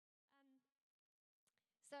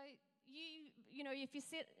if you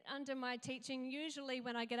sit under my teaching, usually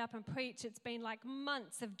when I get up and preach, it's been like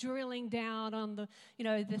months of drilling down on the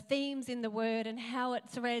themes in the Word and how it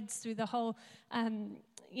threads through the whole,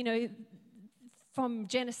 from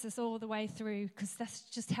Genesis all the way through, because that's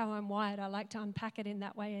just how I'm wired. I like to unpack it in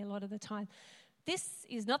that way a lot of the time. This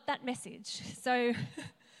is not that message. So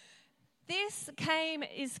I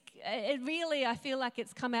feel like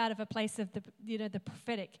it's come out of a place of the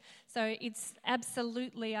prophetic. So it's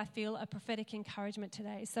absolutely, I feel, a prophetic encouragement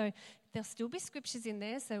today. So there'll still be scriptures in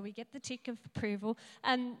there, so we get the tick of approval.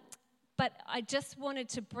 But I just wanted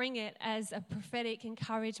to bring it as a prophetic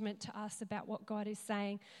encouragement to us about what God is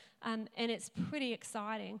saying. And it's pretty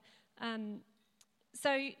exciting.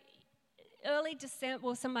 So early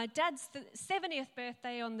December, so my dad's 70th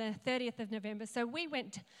birthday on the 30th of November. So we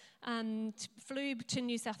flew to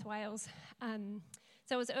New South Wales. So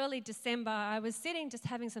it was early December. I was sitting just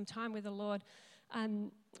having some time with the Lord.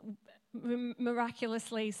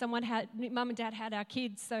 Miraculously, Mum and Dad had our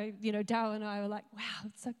kids. So, Darryl and I were like, wow,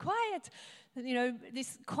 it's so quiet.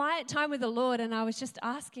 This quiet time with the Lord. And I was just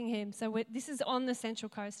asking him. So this is on the Central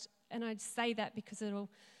Coast. And I say that because it'll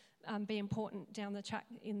be important down the track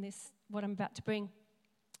in this, what I'm about to bring.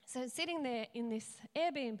 So sitting there in this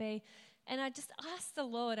Airbnb, and I just asked the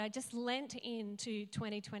Lord, I just leant into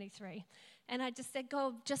 2023. And I just said,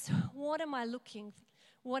 God, just what am I looking for?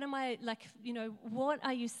 What am I what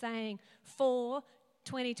are you saying for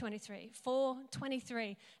 2023, for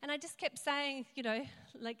 23? And I just kept saying,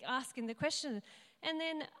 asking the question. And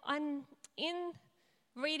then I'm in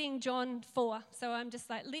reading John 4. So I'm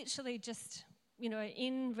just literally just,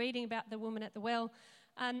 in reading about the woman at the well.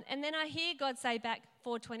 And then I hear God say back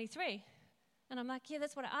 4:23. And I'm like, yeah,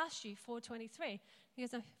 that's what I asked you, 4:23. He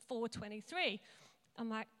goes, no, 4:23. I'm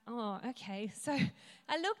like, oh, okay. So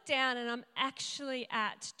I look down and I'm actually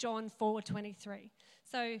at John 4:23.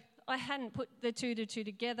 So I hadn't put the two to two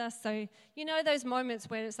together. So, those moments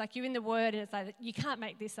where it's like you're in the Word and it's like, you can't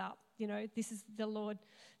make this up. This is the Lord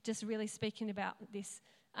just really speaking about this.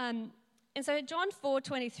 And so John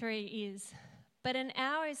 4:23 is, but an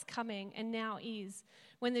hour is coming and now is,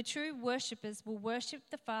 when the true worshippers will worship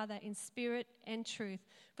the Father in spirit and truth.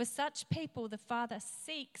 For such people, the Father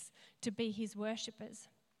seeks to be his worshippers.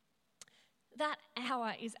 That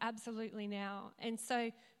hour is absolutely now. And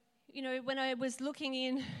so, when I was looking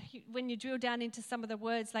in, when you drill down into some of the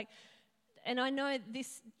words, and I know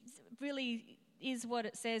this really is what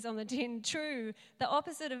it says on the tin, true, the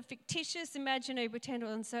opposite of fictitious, imaginary, pretend,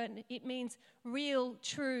 or uncertain. It means real,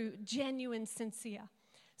 true, genuine, sincere.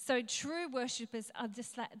 So true worshippers are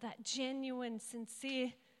just that genuine,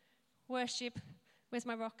 sincere worship. Where's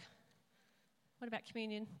my rock? What about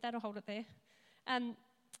communion? That'll hold it there. And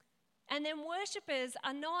then worshippers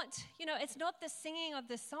are not, it's not the singing of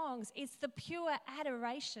the songs. It's the pure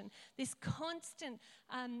adoration, this constant,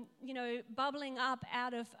 bubbling up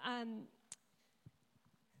out of,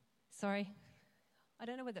 sorry, I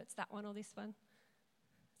don't know whether it's that one or this one.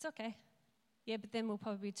 It's okay. Yeah, but then we'll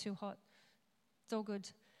probably be too hot. It's all good.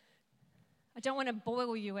 I don't want to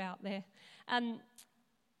boil you out there.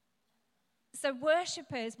 So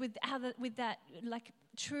worshippers with that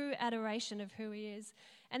true adoration of who he is.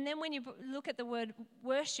 And then when you look at the word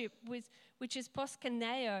worship, which is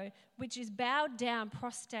proskuneo, which is bowed down,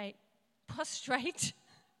 prostrate,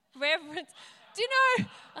 reverence. Do you know,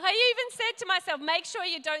 I even said to myself, make sure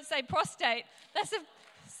you don't say prostate. That's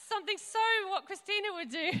something so what Christina would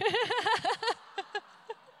do.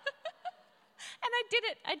 And I did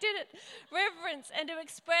it. Reverence, and to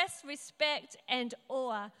express respect and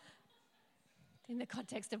awe. In the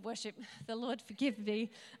context of worship, the Lord forgive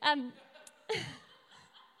me. And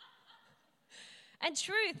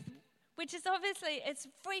truth, which is obviously, it's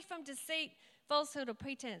free from deceit, falsehood, or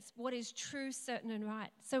pretense. What is true, certain, and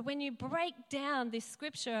right. So when you break down this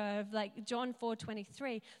scripture of John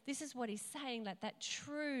 4:23, this is what he's saying, that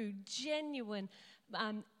true, genuine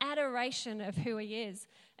adoration of who he is.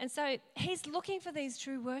 And so he's looking for these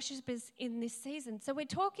true worshippers in this season. So we're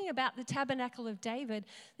talking about the tabernacle of David.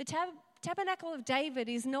 The tabernacle of David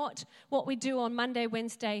is not what we do on Monday,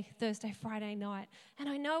 Wednesday, Thursday, Friday night. And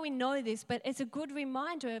I know we know this, but it's a good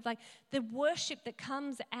reminder of the worship that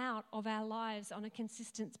comes out of our lives on a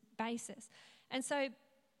consistent basis. And so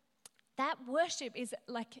that worship is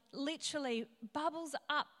literally bubbles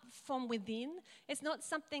up from within. It's not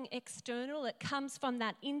something external. It comes from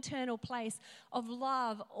that internal place of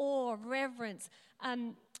love, awe, reverence,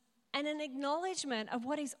 and an acknowledgement of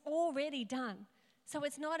what he's already done. So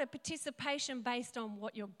it's not a participation based on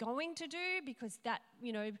what you're going to do, because that,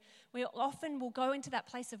 we often will go into that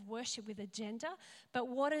place of worship with agenda, but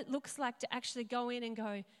what it looks like to actually go in and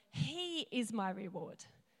go, he is my reward.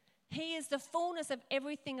 He is the fullness of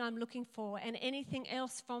everything I'm looking for, and anything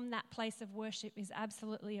else from that place of worship is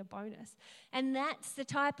absolutely a bonus. And that's the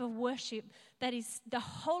type of worship that is the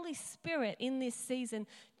Holy Spirit in this season.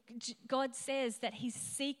 God says that he's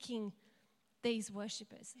seeking these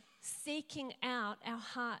worshipers, seeking out our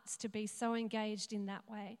hearts to be so engaged in that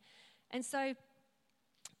way. And so,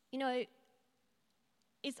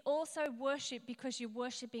 it's also worship because you're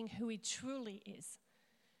worshiping who he truly is.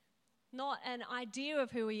 Not an idea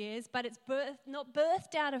of who he is, but it's not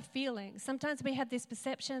birthed out of feelings. Sometimes we have this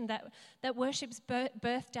perception that worship's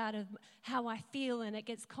birthed out of how I feel, and it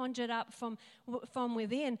gets conjured up from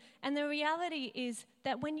within. And the reality is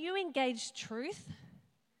that when you engage truth,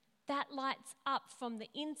 that lights up from the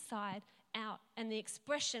inside out, and the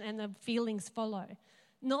expression and the feelings follow,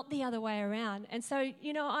 not the other way around. And so,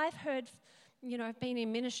 I've heard, I've been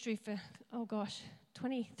in ministry for,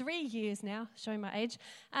 23 years now, showing my age.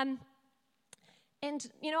 And,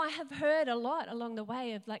 I have heard a lot along the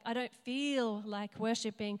way of I don't feel like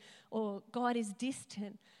worshiping, or God is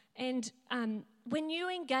distant. And when you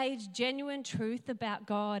engage genuine truth about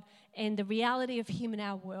God and the reality of him in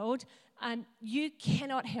our world, you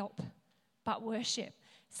cannot help but worship.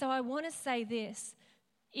 So I want to say this: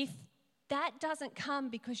 if that doesn't come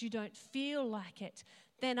because you don't feel like it,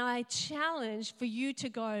 then I challenge for you to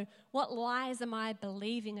go, what lies am I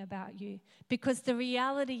believing about you? Because the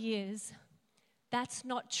reality is, that's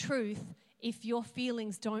not truth if your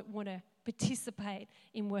feelings don't want to participate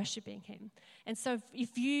in worshiping him. And so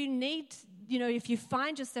if you need, if you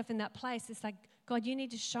find yourself in that place, it's like, God, you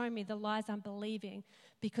need to show me the lies I'm believing,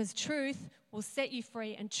 because truth will set you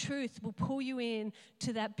free, and truth will pull you in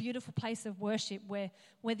to that beautiful place of worship where,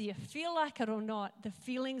 whether you feel like it or not, the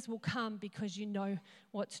feelings will come because you know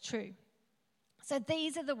what's true. So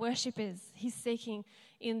these are the worshipers he's seeking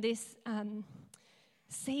in this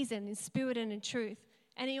season, in spirit and in truth.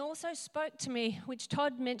 And he also spoke to me, which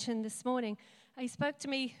Todd mentioned this morning. He spoke to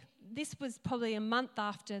me, this was probably a month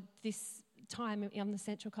after this time on the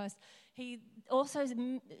Central Coast. He also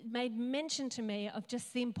made mention to me of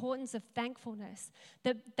just the importance of thankfulness,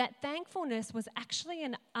 that thankfulness was actually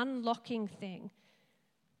an unlocking thing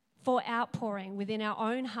for outpouring within our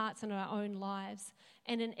own hearts and our own lives,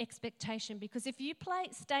 and an expectation. Because if you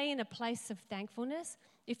stay in a place of thankfulness,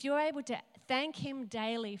 if you're able to thank him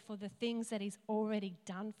daily for the things that he's already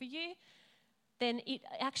done for you, then it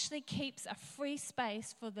actually keeps a free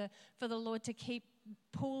space for the Lord to keep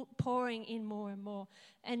pouring in more and more.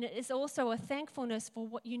 And it's also a thankfulness for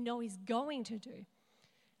what you know he's going to do.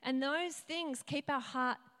 And those things keep our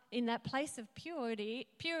heart in that place of purity,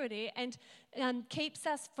 and keeps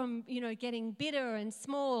us from, getting bitter and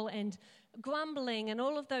small and grumbling and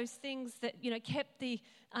all of those things that, kept the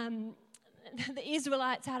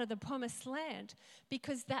Israelites out of the promised land,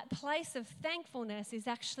 because that place of thankfulness is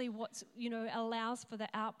actually what allows for the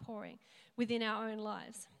outpouring within our own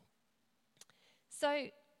lives. So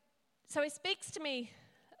he speaks to me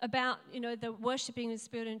about the worshiping in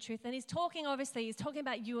spirit and truth, and he's talking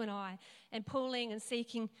about you and I, and pulling and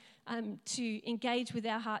seeking to engage with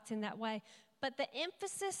our hearts in that way. But the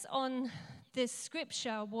emphasis on this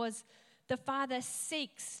scripture was the Father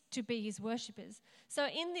seeks to be his worshippers. So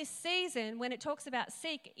in this season, when it talks about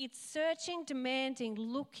seek, it's searching, demanding,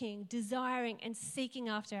 looking, desiring, and seeking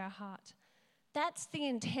after our heart. That's the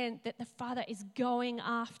intent that the Father is going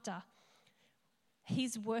after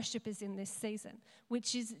his worshippers in this season,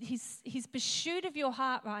 which is his pursuit of your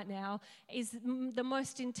heart right now is the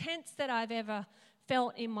most intense that I've ever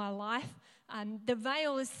felt in my life. The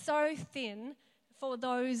veil is so thin for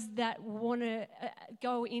those that want to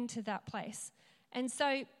go into that place. And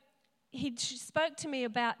so he spoke to me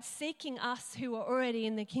about seeking us who are already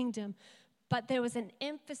in the kingdom, but there was an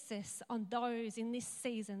emphasis on those in this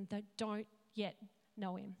season that don't yet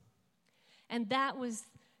know him. And that was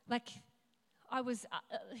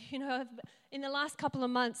in the last couple of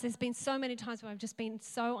months, there's been so many times where I've just been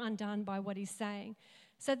so undone by what he's saying.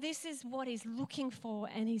 So this is what he's looking for,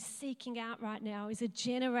 and he's seeking out right now, is a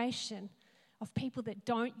generation of people that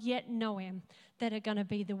don't yet know him, that are going to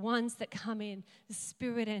be the ones that come in the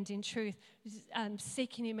spirit and in truth,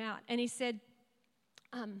 seeking him out. And he said,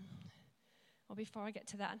 before I get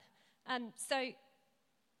to that,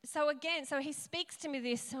 So he speaks to me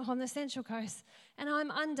this on the Central Coast, and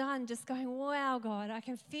I'm undone, just going, wow, God, I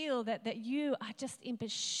can feel that you are just in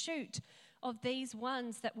pursuit of these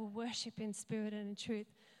ones that will worship in spirit and in truth.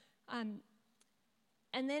 And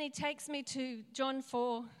then he takes me to John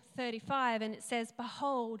 4:35, and it says,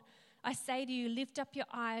 behold, I say to you, lift up your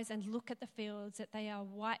eyes and look at the fields, that they are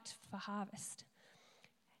white for harvest.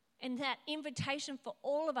 And that invitation for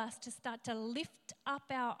all of us to start to lift up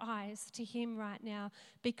our eyes to him right now,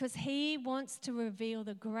 because he wants to reveal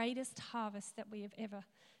the greatest harvest that we have ever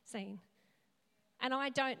seen. And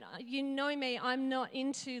you know me, I'm not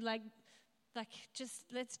into like just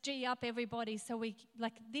let's G up everybody.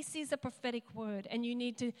 This is a prophetic word, and you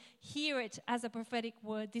need to hear it as a prophetic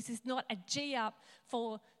word. This is not a G up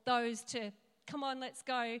for those to, come on, let's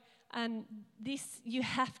go. This you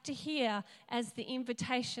have to hear as the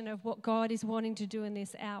invitation of what God is wanting to do in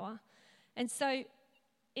this hour. And so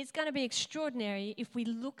it's going to be extraordinary. If we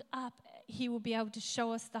look up, he will be able to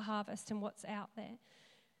show us the harvest and what's out there.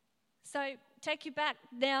 So take you back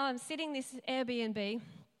now. I'm sitting this Airbnb,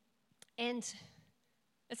 and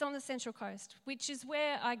it's on the Central Coast, which is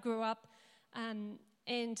where I grew up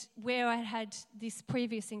and where I had this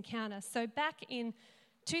previous encounter. So back in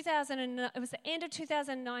it was the end of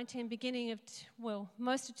 2019, beginning of,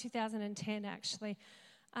 most of 2010 actually.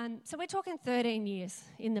 So we're talking 13 years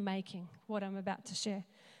in the making, what I'm about to share.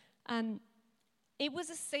 It was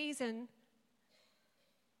a season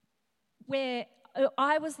where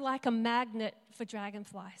I was like a magnet for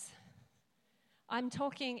dragonflies. I'm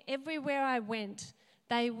talking everywhere I went,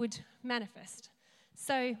 they would manifest.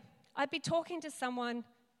 So I'd be talking to someone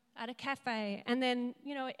at a cafe, and then,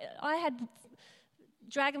 I had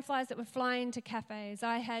dragonflies that were flying to cafes.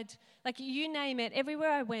 I had, you name it,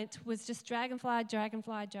 everywhere I went was just dragonfly, to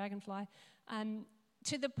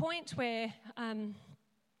the point where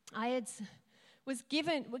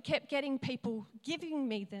kept getting people giving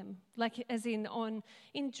me them, as in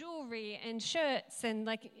jewelry and shirts, and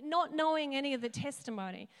not knowing any of the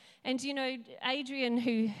testimony. And Adrian,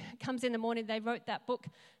 who comes in the morning, they wrote that book,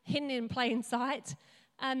 Hidden in Plain Sight.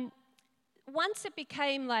 Once it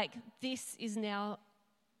became this is now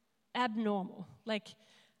abnormal.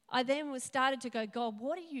 I then started to go, God,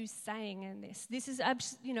 what are you saying in this? This is,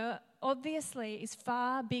 obviously is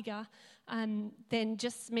far bigger than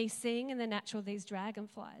just me seeing in the natural these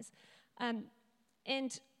dragonflies.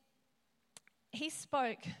 And he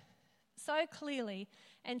spoke so clearly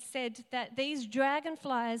and said that these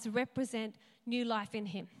dragonflies represent new life in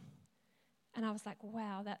him. And I was like,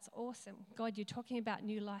 wow, that's awesome. God, you're talking about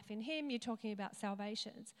new life in him. You're talking about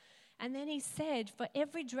salvations. And then he said, for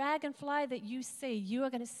every dragonfly that you see, you are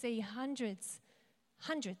going to see hundreds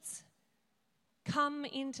come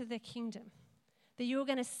into the kingdom. That you're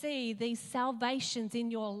going to see these salvations in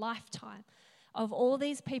your lifetime of all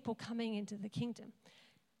these people coming into the kingdom.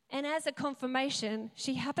 And as a confirmation,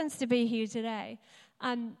 she happens to be here today.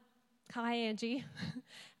 Hi, Angie.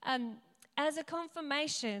 As a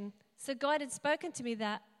confirmation, so God had spoken to me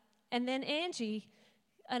that, and then Angie,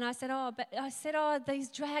 and I said, these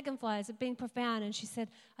dragonflies have been profound. And she said,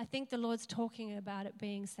 I think the Lord's talking about it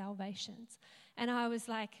being salvations. And I was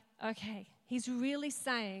like, okay, he's really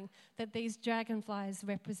saying that these dragonflies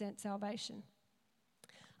represent salvation.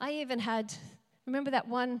 I even had, remember that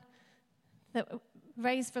one that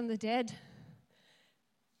raised from the dead?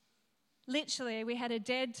 Literally, we had a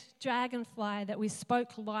dead dragonfly that we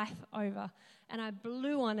spoke life over. And I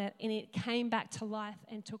blew on it, and it came back to life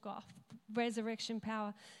and took off. Resurrection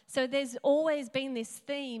power. So there's always been this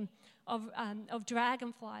theme of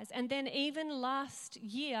dragonflies. And then even last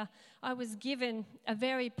year, I was given a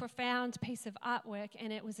very profound piece of artwork,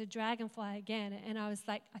 and it was a dragonfly again. And I was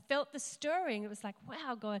like, I felt the stirring. It was like,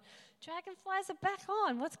 wow, God, dragonflies are back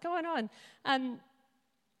on. What's going on?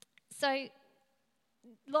 So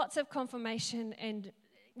lots of confirmation. And,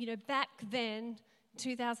 back then,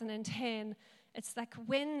 2010, it's like,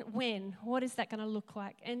 when? What is that going to look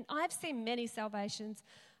like? And I've seen many salvations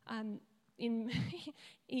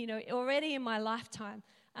already in my lifetime,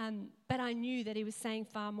 but I knew that he was saying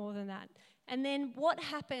far more than that. And then what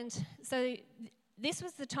happened, so this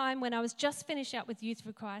was the time when I was just finished up with Youth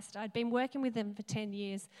for Christ. I'd been working with them for 10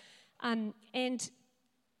 years, and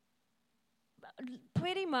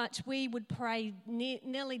pretty much we would pray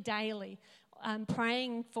nearly daily,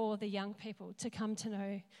 praying for the young people to come to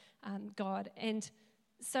know God. And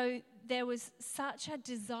so there was such a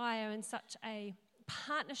desire and such a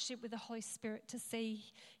partnership with the Holy Spirit to see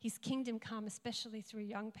his kingdom come, especially through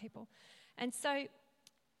young people. And so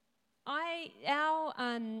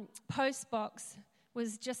our post box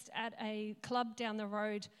was just at a club down the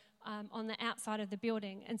road on the outside of the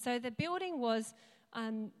building. And so the building was,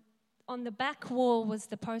 on the back wall was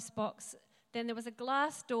the post box. Then there was a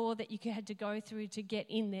glass door that you had to go through to get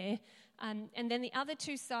in there. And then the other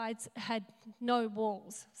two sides had no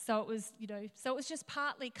walls. So it was, so it was just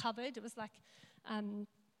partly covered. It was like,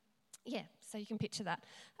 so you can picture that.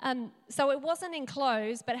 So it wasn't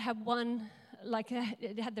enclosed, but it had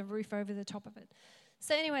it had the roof over the top of it.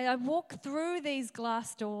 So anyway, I walk through these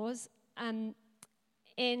glass doors, and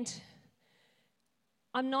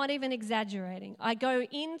I'm not even exaggerating. I go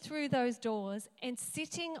in through those doors, and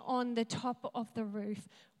sitting on the top of the roof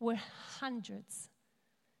were hundreds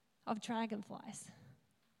of dragonflies.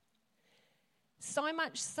 So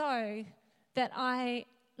much so that I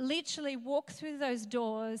literally walked through those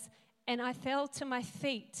doors and I fell to my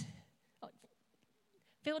feet,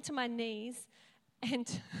 fell to my knees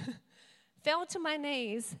and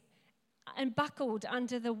buckled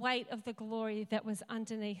under the weight of the glory that was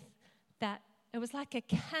underneath that. It was like a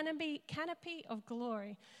canopy of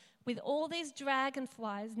glory with all these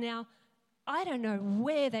dragonflies. Now, I don't know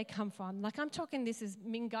where they come from. Like, I'm talking, this is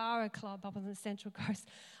Mingara Club up on the Central Coast.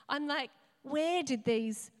 I'm like, where did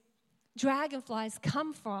these dragonflies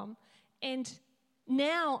come from? And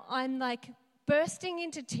now I'm like bursting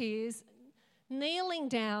into tears, kneeling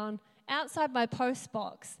down outside my post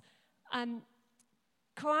box,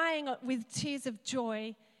 crying with tears of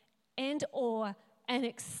joy and awe and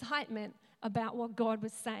excitement about what God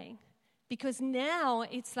was saying. Because now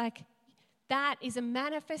it's like that is a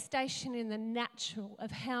manifestation in the natural of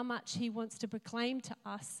how much He wants to proclaim to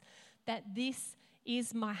us that this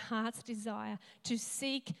is my heart's desire, to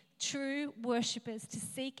seek true worshippers, to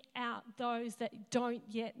seek out those that don't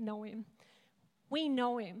yet know Him. We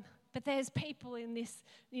know Him, but there's people in this,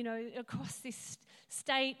 across this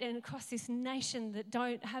state and across this nation that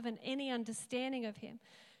don't have any understanding of Him.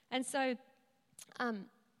 And so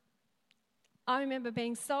I remember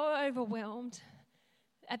being so overwhelmed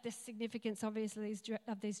at the significance, obviously,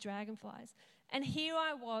 of these dragonflies. And here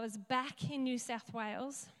I was back in New South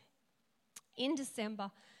Wales in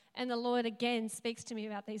December, and the Lord again speaks to me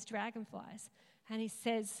about these dragonflies. And He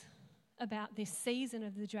says about this season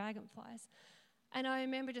of the dragonflies. And I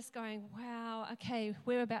remember just going, wow, okay,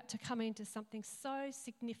 we're about to come into something so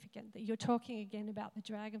significant that you're talking again about the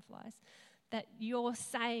dragonflies. That you're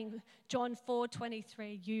saying, John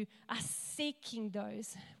 4:23, you are seeking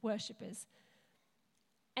those worshippers.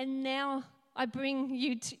 And now I bring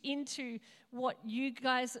you into what you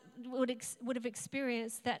guys would have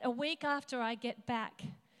experienced, that a week after I get back,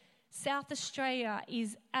 South Australia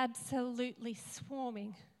is absolutely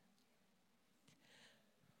swarming.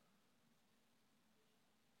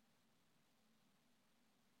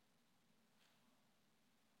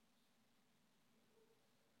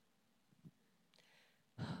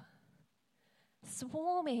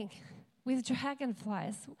 Swarming with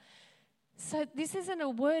dragonflies. So this isn't a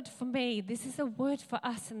word for me. This is a word for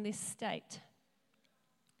us in this state.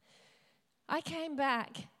 I came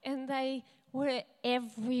back and they were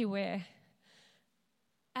everywhere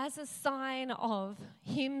as a sign of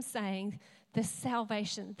Him saying the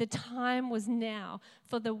salvation. The time was now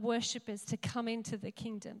for the worshippers to come into the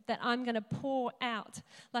kingdom, that I'm going to pour out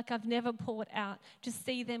like I've never poured out to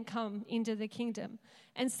see them come into the kingdom.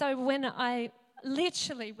 And so when I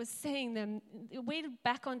literally was seeing them, we're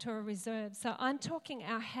back onto a reserve. So I'm talking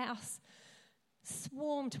our house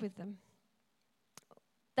swarmed with them.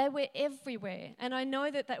 They were everywhere. And I know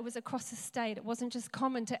that was across the state. It wasn't just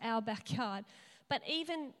common to our backyard. But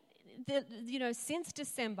even, since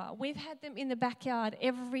December, we've had them in the backyard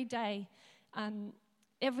every day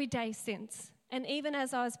since. And even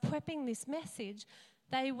as I was prepping this message,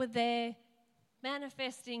 they were there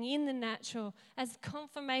manifesting in the natural as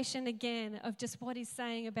confirmation again of just what He's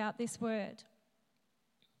saying about this word.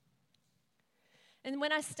 And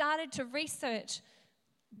when I started to research,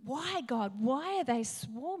 why, God, why are they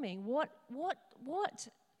swarming? What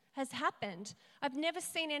has happened? I've never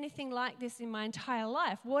seen anything like this in my entire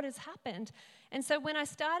life. What has happened? And so when I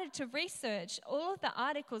started to research, all of the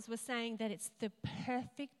articles were saying that it's the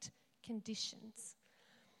perfect conditions.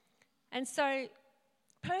 And so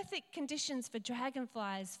perfect conditions for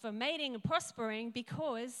dragonflies, for mating and prospering,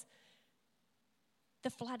 because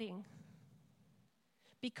the flooding.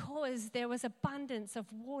 Because there was abundance of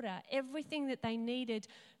water, everything that they needed,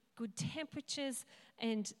 good temperatures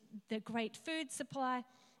and the great food supply.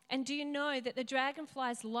 And do you know that the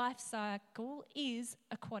dragonfly's life cycle is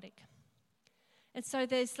aquatic? And so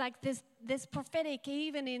there's prophetic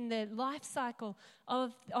even in the life cycle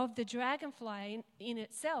of the dragonfly in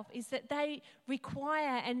itself, is that they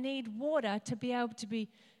require and need water to be able to be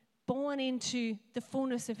born into the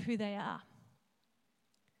fullness of who they are.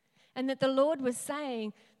 And that the Lord was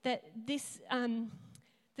saying that this,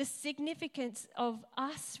 the significance of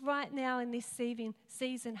us right now in this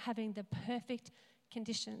season having the perfect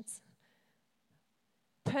conditions.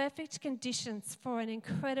 Perfect conditions for an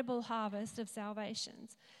incredible harvest of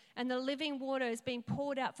salvations. And the living water is being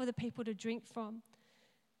poured out for the people to drink from.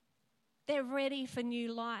 They're ready for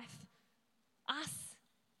new life. Us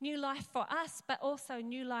New life for us, but also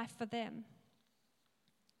new life for them.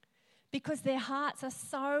 Because their hearts are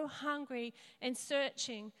so hungry and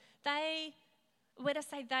searching. When I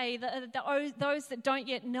say they, those that don't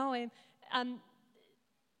yet know him,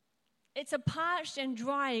 it's a parched and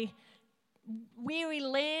dry, weary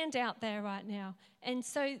land out there right now. And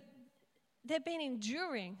so they've been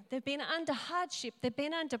enduring. They've been under hardship. They've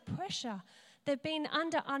been under pressure. They've been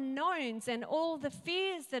under unknowns and all the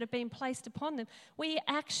fears that have been placed upon them. We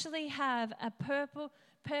actually have a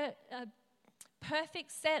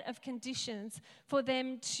perfect set of conditions for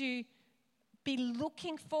them to be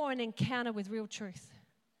looking for an encounter with real truth.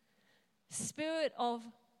 Spirit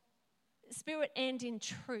and in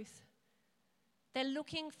truth. They're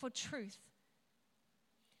looking for truth.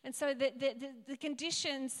 And so the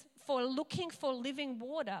conditions for looking for living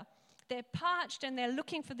water, they're parched and they're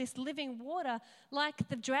looking for this living water like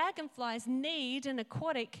the dragonflies need an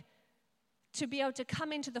aquatic to be able to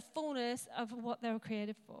come into the fullness of what they were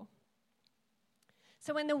created for.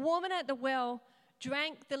 So when the woman at the well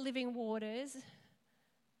drank the living waters,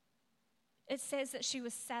 it says that she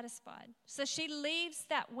was satisfied. So she leaves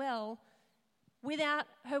that well without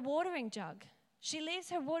her watering jug. She leaves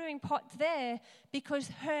her watering pot there because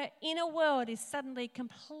her inner world is suddenly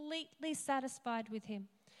completely satisfied with him.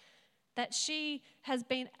 That she has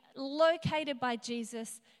been located by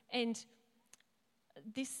Jesus, and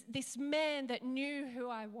this man that knew who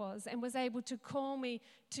I was and was able to call me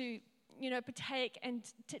to, partake and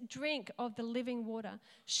to drink of the living water.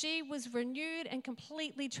 She was renewed and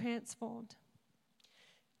completely transformed.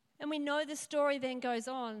 And we know the story then goes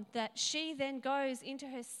on, that she then goes into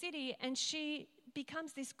her city and she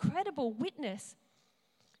becomes this credible witness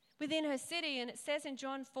within her city. And it says in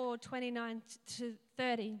John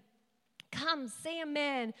 4:29-30, "Come, see a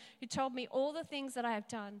man who told me all the things that I have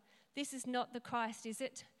done. This is not the Christ, is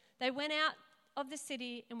it?" They went out of the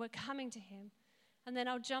city and were coming to him. And then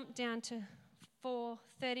I'll jump down to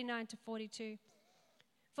 4:39-42.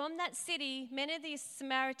 From that city, many of these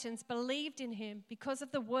Samaritans believed in him because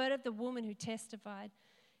of the word of the woman who testified.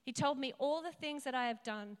 He told me all the things that I have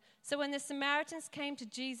done. So when the Samaritans came to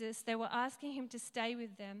Jesus, they were asking him to stay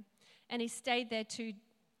with them. And he stayed there 2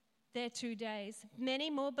 days. Many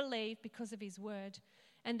more believed because of his word.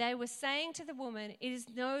 And they were saying to the woman, "It is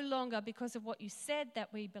no longer because of what you said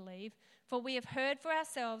that we believe, for we have heard for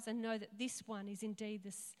ourselves and know that this one is indeed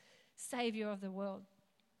the Savior of the world."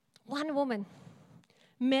 One woman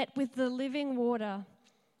met with the living water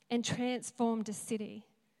and transformed a city.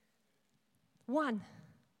 One.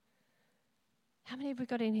 How many have we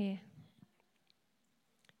got in here?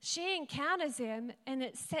 She encounters him and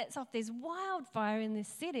it sets off this wildfire in this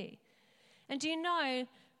city. And do you know,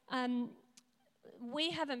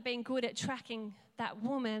 we haven't been good at tracking that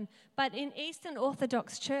woman, but in Eastern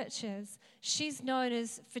Orthodox churches, she's known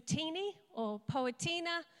as Fotini or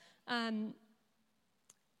Poetina, and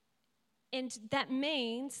that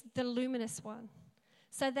means the luminous one.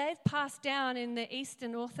 So they've passed down in the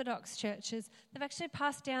Eastern Orthodox churches, they've actually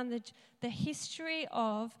passed down the history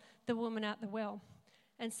of the woman at the well.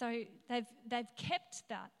 And so they've kept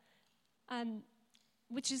that,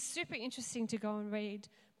 which is super interesting to go and read,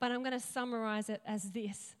 but I'm going to summarize it as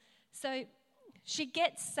this. So she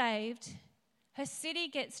gets saved, her city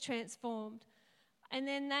gets transformed, and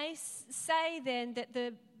then they say then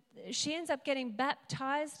that she ends up getting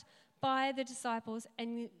baptized by the disciples,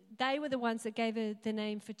 and they were the ones that gave her the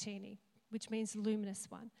name Fotini, which means luminous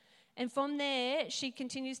one. And from there, she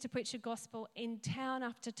continues to preach the gospel in town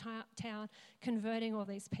after town, converting all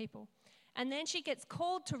these people. And then she gets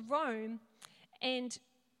called to Rome, and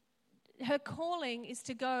her calling is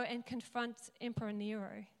to go and confront Emperor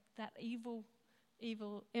Nero, that evil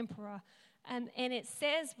emperor. And it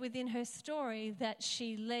says within her story that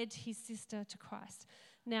she led his sister to Christ.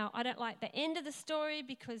 Now, I don't like the end of the story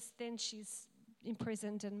because then she's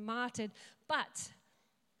imprisoned and martyred, but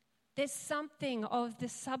there's something of the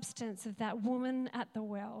substance of that woman at the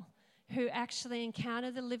well who actually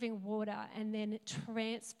encountered the living water and then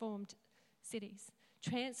transformed cities,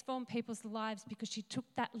 transformed people's lives because she took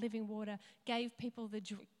that living water, gave people the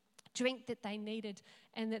drink that they needed,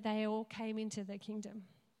 and that they all came into the kingdom.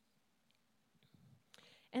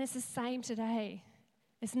 And it's the same today.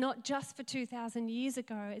 It's not just for 2,000 years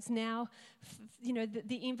ago. It's now,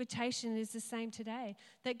 the invitation is the same today.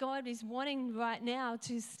 That God is wanting right now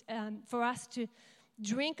for us to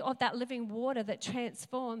drink of that living water that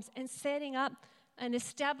transforms, and setting up and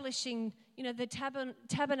establishing, the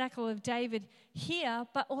tabernacle of David here,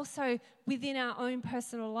 but also within our own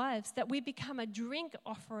personal lives, that we become a drink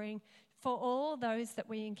offering for all those that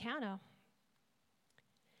we encounter.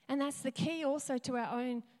 And that's the key also to our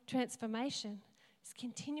own transformation. is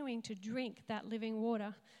continuing to drink that living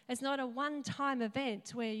water. It's not a one-time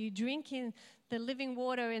event where you drink in the living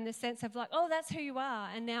water in the sense of like, oh, that's who you are,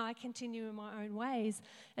 and now I continue in my own ways.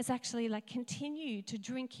 It's actually like continue to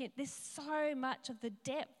drink it. There's so much of the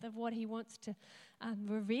depth of what he wants to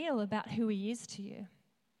reveal about who he is to you.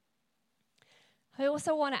 I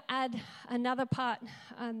also want to add another part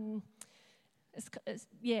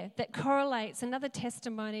that correlates, another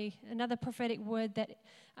testimony, another prophetic word that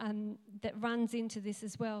runs into this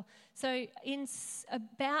as well. So in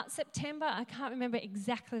about September, I can't remember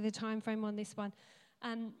exactly the time frame on this one,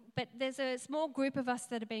 but there's a small group of us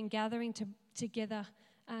that have been gathering together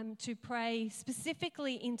to pray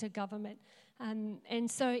specifically into government.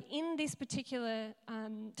 And so in this particular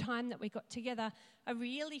time that we got together, I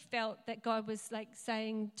really felt that God was like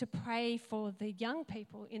saying to pray for the young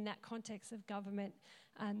people in that context of government.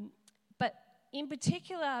 But in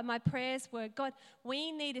particular, my prayers were, God,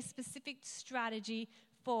 we need a specific strategy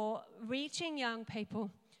for reaching young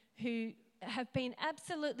people who have been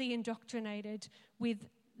absolutely indoctrinated with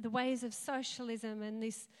the ways of socialism and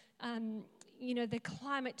this, the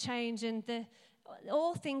climate change and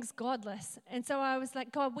all things godless. And so I was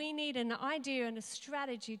like, God, we need an idea and a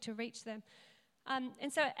strategy to reach them.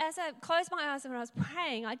 And so as I closed my eyes and when I was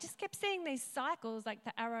praying, I just kept seeing these cycles, like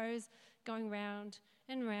the arrows going round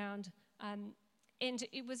and round. And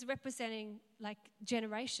it was representing like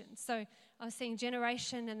generations. So I was seeing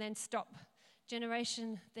generation and then stop,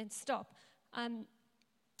 generation, then stop. And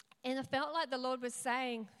I felt like the Lord was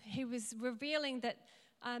saying, he was revealing that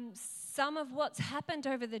some of what's happened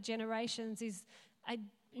over the generations is, who's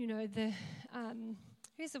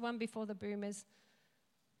the one before the boomers?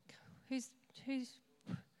 Who's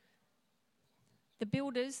the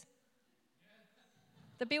builders?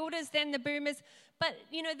 The builders, then the boomers. But,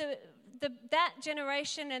 that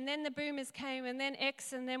generation, and then the boomers came, and then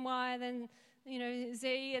X, and then Y, and then,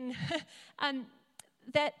 Z, and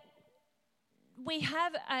that we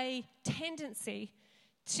have a tendency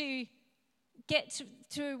to get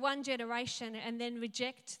to one generation and then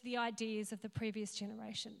reject the ideas of the previous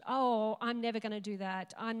generation. Oh, I'm never going to do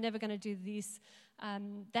that. I'm never going to do this.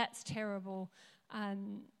 That's terrible.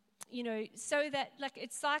 So that like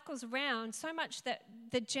it cycles around so much that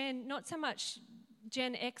not so much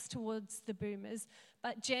Gen X towards the boomers,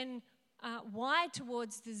 but Gen Y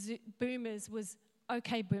towards the boomers was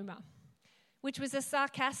okay boomer, which was a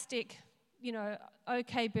sarcastic,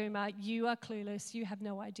 okay boomer, you are clueless, you have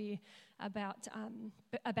no idea about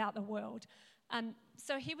the world.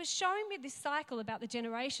 So he was showing me this cycle about the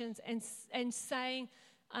generations and saying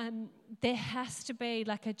there has to be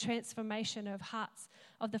like a transformation of hearts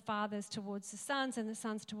of the fathers towards the sons and the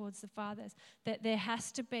sons towards the fathers, that there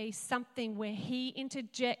has to be something where he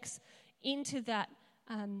interjects into that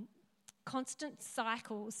constant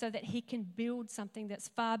cycle so that he can build something that's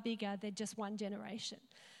far bigger than just one generation.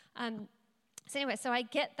 So I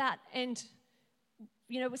get that, and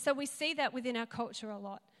so we see that within our culture a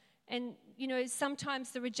lot. And,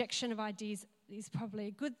 sometimes the rejection of ideas is probably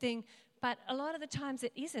a good thing, but a lot of the times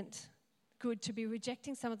it isn't good to be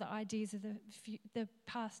rejecting some of the ideas of the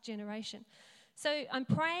past generation. So I'm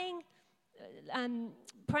praying,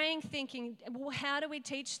 thinking, well, how do we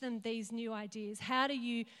teach them these new ideas? How do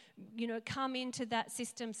you, come into that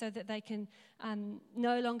system so that they can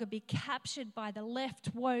no longer be captured by the left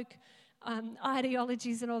woke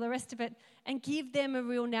ideologies and all the rest of it, and give them a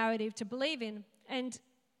real narrative to believe in? And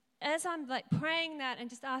as I'm like praying that and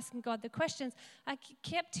just asking God the questions, I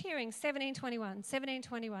kept hearing 1721.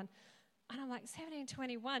 And I'm like,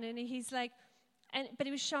 1721? And he's like, but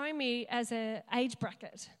he was showing me as an age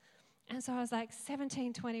bracket. And so I was like,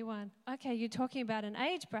 1721. Okay, you're talking about an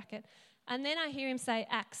age bracket. And then I hear him say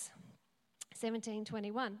Acts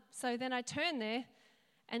 1721. So then I turn there,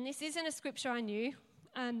 and this isn't a scripture I knew.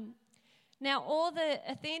 Now, all the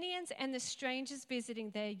Athenians and the strangers visiting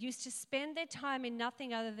there used to spend their time in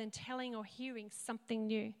nothing other than telling or hearing something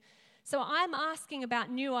new. So I'm asking about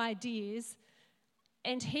new ideas,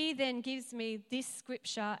 and he then gives me this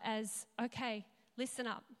scripture as, okay, listen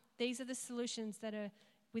up. These are the solutions that are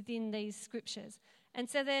within these scriptures. And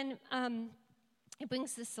so then it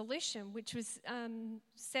brings the solution, which was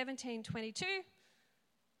 1722.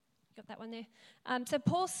 Got that one there. So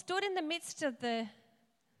Paul stood in the midst of the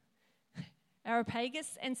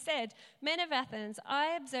Areopagus and said, "Men of Athens,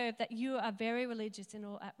 I observe that you are very religious in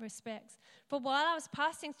all respects. For while I was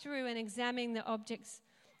passing through and examining the objects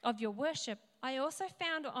of your worship, I also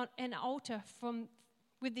found on an altar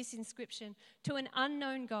with this inscription, 'To an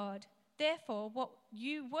unknown God. Therefore, what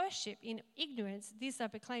you worship in ignorance, this I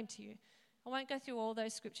proclaim to you.'" I won't go through all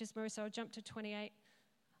those scriptures, Marissa. I'll jump to 28.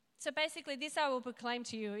 So basically, this I will proclaim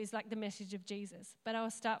to you is like the message of Jesus. But I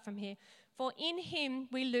will start from here. For in him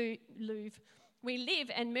we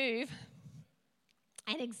live and move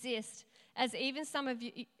and exist, as even some of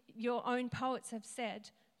your own poets have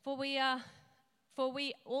said. For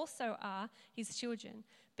we also are his children.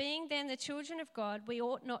 Being then the children of God, we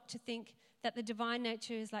ought not to think that the divine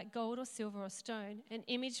nature is like gold or silver or stone, an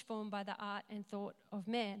image formed by the art and thought of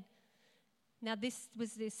man. Now this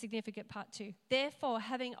was the significant part too. Therefore,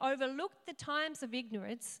 having overlooked the times of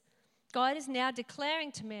ignorance, God is now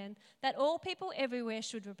declaring to men that all people everywhere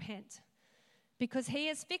should repent, because he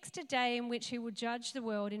has fixed a day in which he will judge the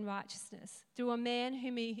world in righteousness through a man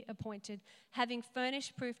whom he appointed, having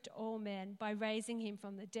furnished proof to all men by raising him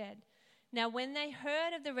from the dead. Now when they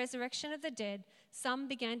heard of the resurrection of the dead, some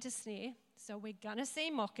began to sneer, so we're going to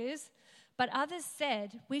see mockers, but others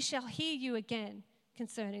said, we shall hear you again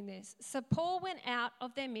concerning this. So Paul went out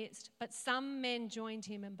of their midst, but some men joined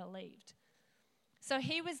him and believed. So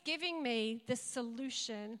he was giving me the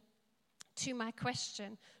solution to my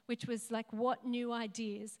question, which was like, what new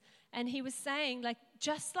ideas? And he was saying, like,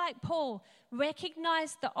 just like Paul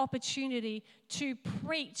recognized the opportunity to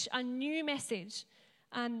preach a new message,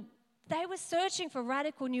 they were searching for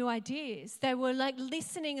radical new ideas. They were like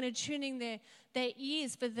listening and attuning their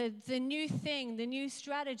ears for the new thing, the new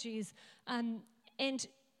strategies. And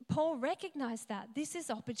Paul recognized that this is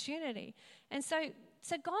opportunity. And so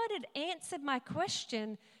God had answered my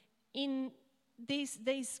question in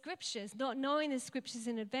these scriptures, not knowing the scriptures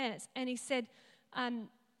in advance. And he said,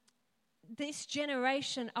 this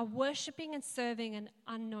generation are worshiping and serving an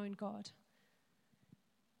unknown God.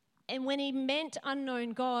 And when he meant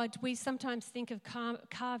unknown God, we sometimes think of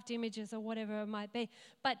carved images or whatever it might be.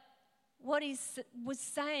 But what he was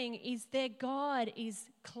saying is their God is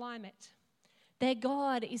climate. Their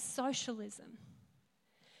God is socialism.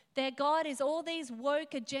 Their God is all these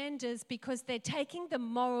woke agendas because they're taking the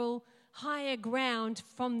moral higher ground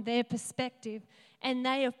from their perspective, and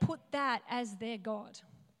they have put that as their God.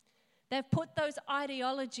 They've put those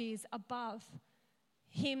ideologies above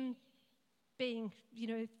him being,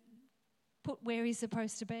 put where he's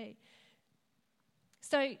supposed to be.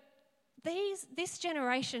 So this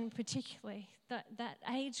generation particularly, that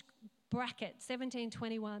age bracket,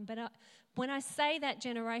 17-21, but when I say that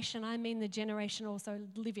generation, I mean the generation also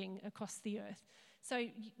living across the earth. So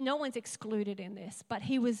no one's excluded in this, but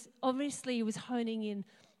he was honing in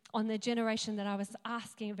on the generation that I was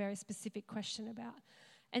asking a very specific question about.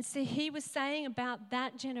 And so he was saying about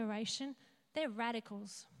that generation, they're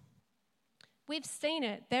radicals. We've seen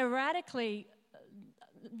it. They're radically,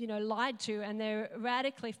 lied to, and they're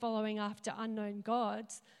radically following after unknown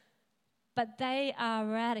gods, but they are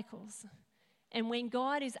radicals. And when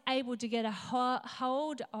God is able to get a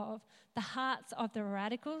hold of the hearts of the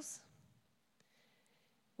radicals,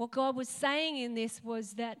 what God was saying in this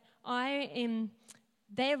was that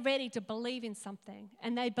they're ready to believe in something,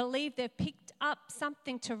 and they believe they've picked up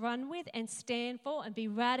something to run with and stand for and be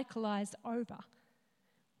radicalized over.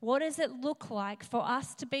 What does it look like for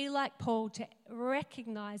us to be like Paul, to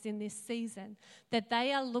recognize in this season that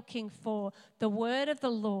they are looking for the word of the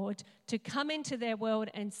Lord to come into their world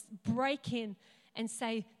and break in and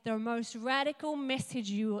say the most radical message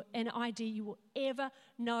and idea you will ever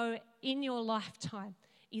know in your lifetime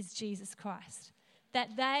is Jesus Christ?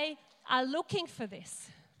 That they are looking for this.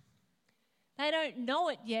 They don't know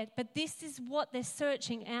it yet, but this is what they're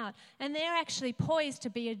searching out. And they're actually poised to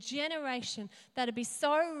be a generation that will be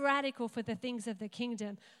so radical for the things of the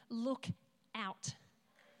kingdom. Look out.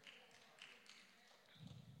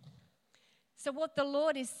 So what the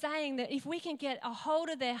Lord is saying, that if we can get a hold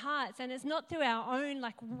of their hearts, and it's not through our own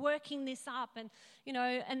working this up, and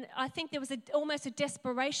and I think there was almost a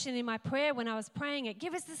desperation in my prayer when I was praying it.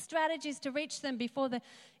 Give us the strategies to reach them before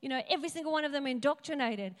every single one of them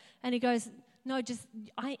indoctrinated. And he goes, no, just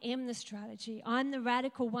I am the strategy. I'm the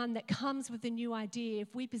radical one that comes with a new idea.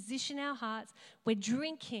 If we position our hearts, we're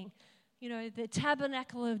drinking the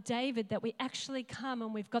tabernacle of David, that we actually come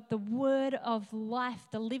and we've got the word of life,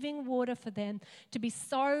 the living water for them to be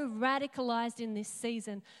so radicalized in this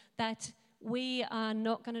season that we are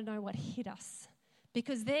not going to know what hit us,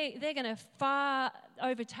 because they're going to far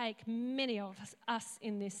overtake many of us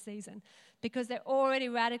in this season, because they're already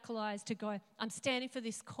radicalized to go, I'm standing for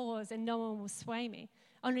this cause and no one will sway me.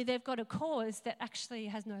 Only they've got a cause that actually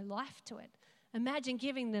has no life to it. Imagine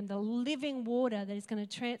giving them the living water that is going to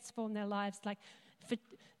transform their lives. Like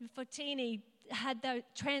Fotini had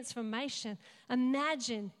that transformation.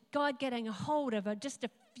 Imagine God getting a hold of just a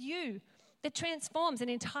few that transforms an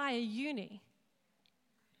entire uni.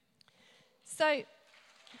 So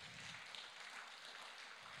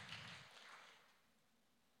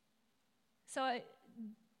So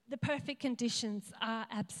the perfect conditions are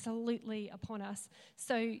absolutely upon us.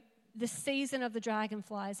 So the season of the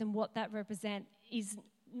dragonflies and what that represent is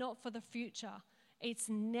not for the future. It's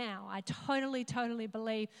now. I totally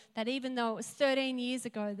believe that even though it was 13 years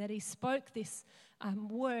ago that he spoke this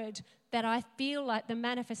word, that I feel like the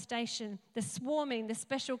manifestation, the swarming, the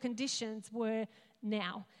special conditions were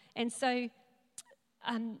now. And so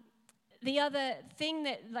the other thing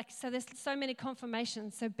that, so there's so many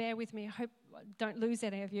confirmations, so bear with me. I hope I don't lose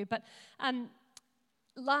any of you. But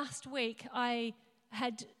last week I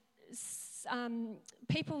had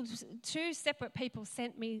two separate people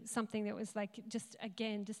sent me something that was just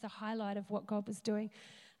a highlight of what God was doing.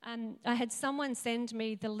 I had someone send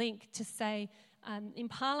me the link to say in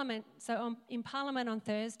Parliament, in Parliament on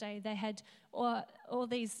Thursday, they had all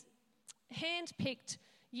these hand-picked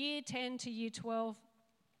year 10 to year 12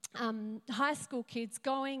 high school kids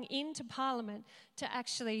going into Parliament to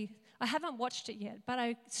actually, I haven't watched it yet, but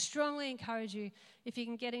I strongly encourage you, if you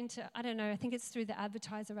can get into, I don't know, I think it's through the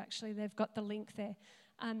Advertiser actually, they've got the link there.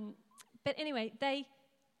 But anyway, they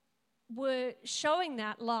were showing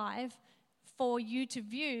that live for you to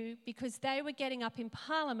view because they were getting up in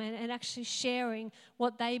Parliament and actually sharing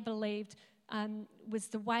what they believed was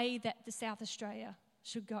the way that the South Australia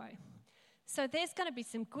should go. So there's going to be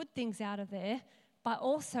some good things out of there, but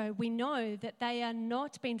also we know that they are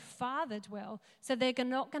not being fathered well, so they're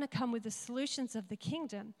not going to come with the solutions of the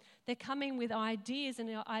kingdom. They're coming with ideas and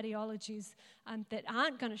ideologies that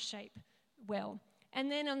aren't going to shape well.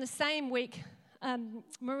 And then on the same week,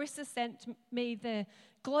 Marissa sent me the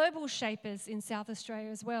Global Shapers in South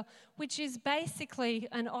Australia as well, which is basically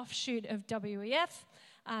an offshoot of WEF.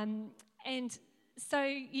 And so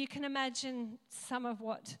you can imagine some of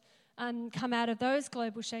what come out of those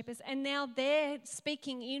Global Shapers. And now they're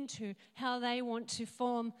speaking into how they want to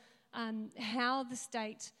form how the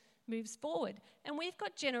state moves forward. And we've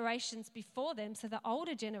got generations before them, so the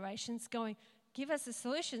older generations going, give us the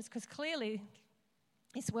solutions, because clearly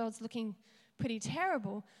this world's looking pretty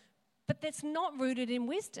terrible. But that's not rooted in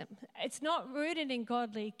wisdom. It's not rooted in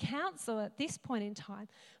godly counsel at this point in time.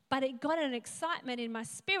 But it got an excitement in my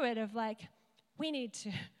spirit of they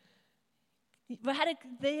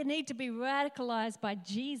need to be radicalized by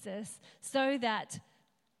Jesus so that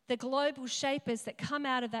the global shapers that come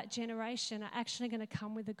out of that generation are actually going to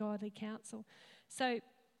come with a godly counsel. So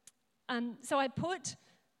I put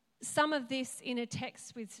some of this in a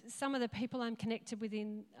text with some of the people I'm connected with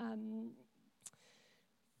in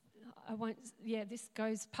this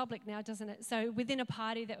goes public now, doesn't it? So within a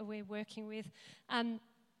party that we're working with, I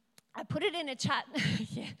put it in a chat.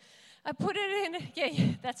 Yeah, I put it in.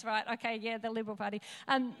 Yeah, that's right. Okay, yeah, the Liberal Party.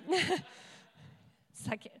 It's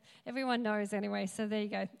everyone knows anyway. So there you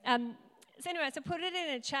go. So put it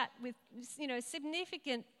in a chat with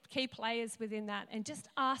significant key players within that, and just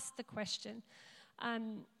ask the question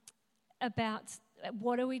about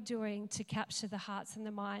what are we doing to capture the hearts and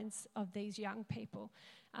the minds of these young people.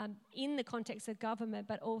 In the context of government,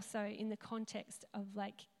 but also in the context of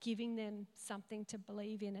giving them something to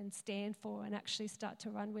believe in and stand for and actually start to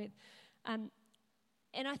run with. And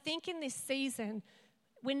I think in this season,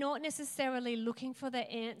 we're not necessarily looking for the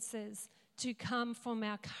answers to come from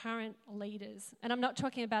our current leaders. And I'm not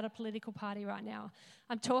talking about a political party right now.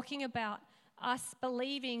 I'm talking about us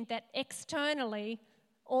believing that externally,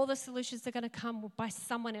 all the solutions are going to come by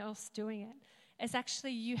someone else doing it. It's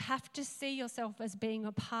actually, you have to see yourself as being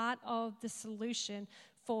a part of the solution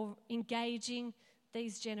for engaging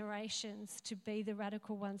these generations to be the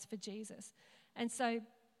radical ones for Jesus. And so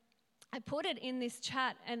I put it in this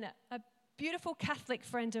chat, and a beautiful Catholic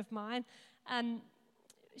friend of mine,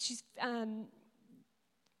 she's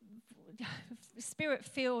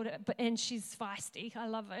spirit-filled, and she's feisty. I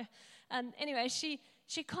love her. Anyway,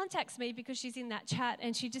 she contacts me because she's in that chat,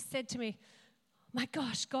 and she just said to me, my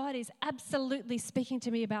gosh, God is absolutely speaking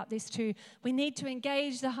to me about this too. We need to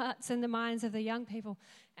engage the hearts and the minds of the young people.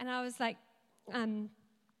 And I was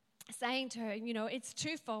saying to her, it's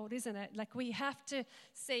twofold, isn't it? We have to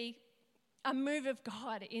see a move of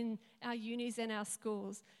God in our unis and our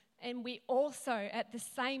schools. And we also, at the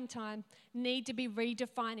same time, need to be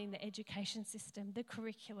redefining the education system, the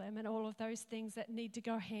curriculum, and all of those things that need to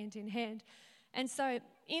go hand in hand. And so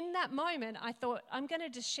in that moment, I thought, I'm going to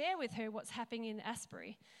just share with her what's happening in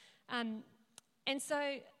Asbury. And so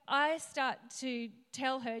I start to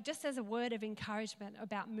tell her, just as a word of encouragement,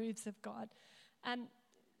 about moves of God.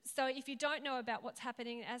 So if you don't know about what's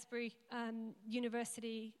happening at Asbury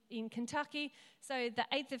University in Kentucky, so the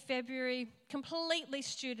 8th of February, completely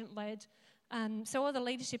student-led. So all the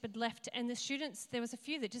leadership had left, and the students, there was a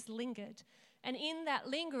few that just lingered. And in that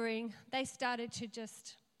lingering, they started to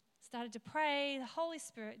just started to pray. The Holy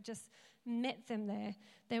Spirit just met them there.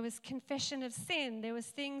 There was confession of sin. There was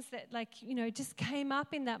things that just came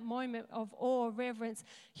up in that moment of awe, reverence,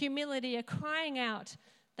 humility, a crying out.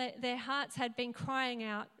 Their hearts had been crying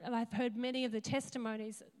out. I've heard many of the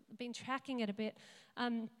testimonies, been tracking it a bit.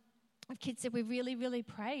 Kids said, we really, really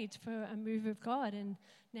prayed for a move of God, and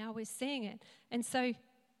now we're seeing it. And so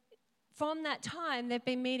from that time, they've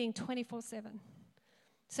been meeting 24/7.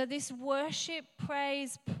 So this worship,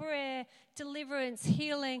 praise, prayer, deliverance,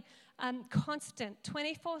 healing, constant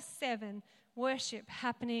 24/7 worship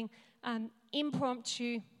happening,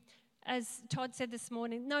 impromptu. As Todd said this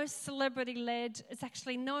morning, no celebrity-led. It's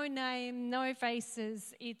actually no name, no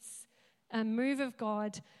faces. It's a move of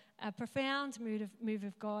God, a profound move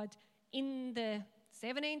of God in the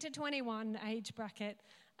 17 to 21 age bracket.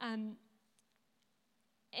 And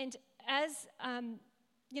as,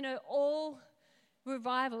 all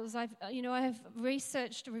revivals, I have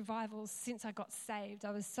researched revivals since I got saved.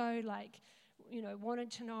 I was so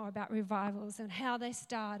wanted to know about revivals and how they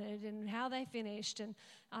started and how they finished. And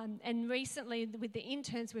recently with the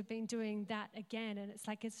interns, we've been doing that again. And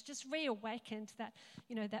it's just reawakened that,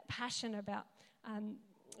 that passion about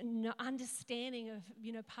understanding of,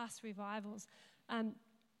 past revivals. And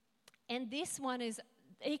this one is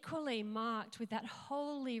equally marked with that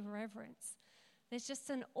holy reverence. There's just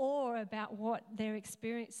an awe about what they're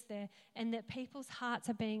experienced there, and that people's hearts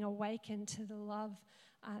are being awakened to the love,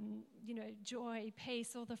 joy,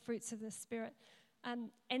 peace, all the fruits of the Spirit.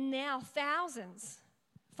 And now thousands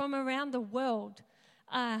from around the world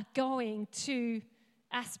are going to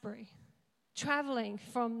Asbury, traveling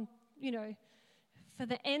from, for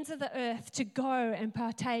the ends of the earth to go and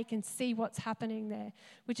partake and see what's happening there,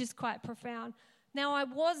 which is quite profound. Now, I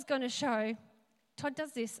was going to show, Todd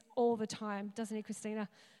does this all the time, doesn't he, Christina?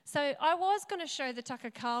 So I was going to show the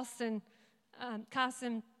Tucker Carlson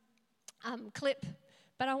clip,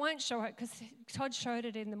 but I won't show it because Todd showed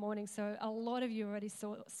it in the morning, so a lot of you already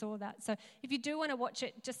saw that. So if you do want to watch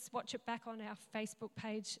it, just watch it back on our Facebook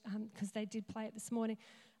page because they did play it this morning.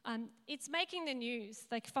 It's making the news.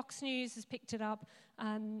 Fox News has picked it up.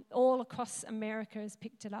 All across America has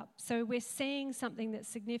picked it up. So we're seeing something that's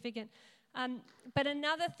significant. But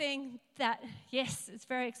another thing that, yes, it's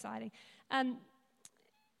very exciting. And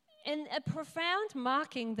a profound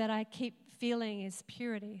marking that I keep feeling is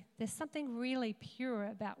purity. There's something really pure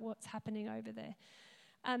about what's happening over there.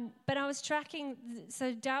 But I was tracking,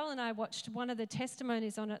 so Daryl and I watched one of the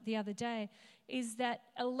testimonies on it the other day, is that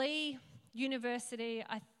Lee University,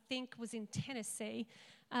 I think, was in Tennessee.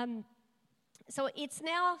 So it's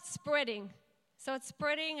now spreading. So it's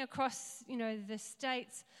spreading across, the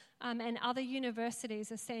states, and other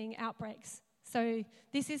universities are seeing outbreaks. So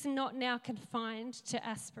this is not now confined to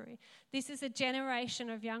Asbury. This is a generation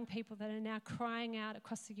of young people that are now crying out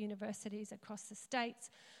across the universities, across the states,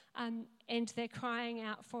 and they're crying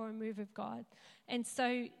out for a move of God. And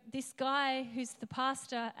so this guy who's the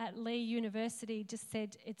pastor at Lee University just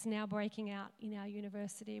said it's now breaking out in our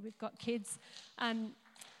university. We've got kids,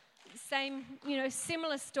 same,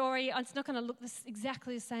 similar story. It's not going to look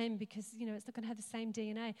exactly the same because, it's not going to have the same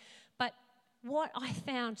DNA. But what I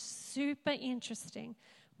found super interesting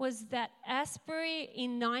was that Asbury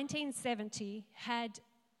in 1970 had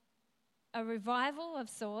a revival of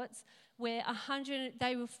sorts where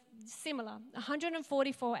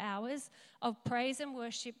 144 hours of praise and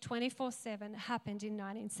worship 24/7 happened in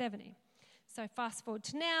 1970. So fast forward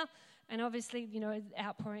to now, and obviously,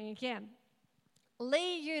 outpouring again.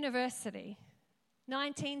 Lee University,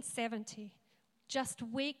 1970, just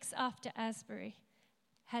weeks after Asbury,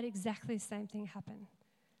 had exactly the same thing happen.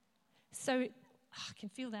 So I can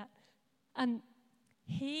feel that.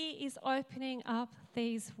 He is opening up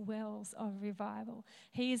these wells of revival.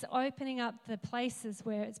 He is opening up the places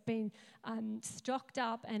where it's been stocked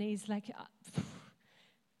up, and he's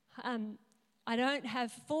I don't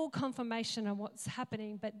have full confirmation on what's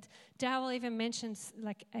happening, but Darryl even mentions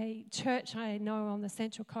a church I know on the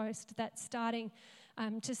Central Coast that's starting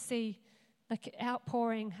to see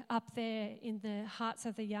outpouring up there in the hearts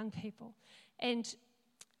of the young people. And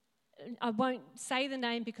I won't say the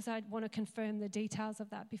name because I want to confirm the details of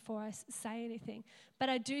that before I say anything. But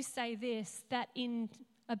I do say this, that in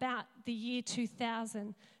about the year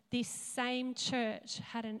 2000, this same church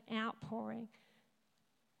had an outpouring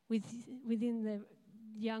within the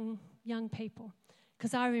young people.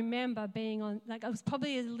 Because I remember being on, it was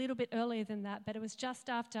probably a little bit earlier than that, but it was just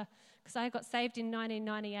after, because I got saved in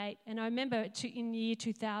 1998, and I remember in the year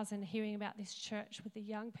 2000 hearing about this church with the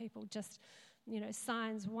young people, just,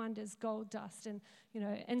 signs, wonders, gold dust, and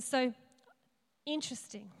so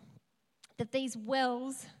interesting that these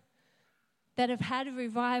wells that have had a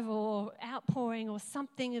revival or outpouring or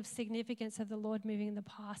something of significance of the Lord moving in the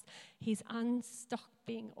past. He's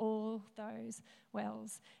unstopping all those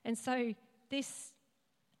wells. And so this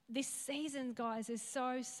season, guys, is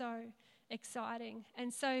so exciting.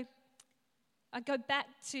 And so I go back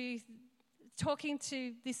to talking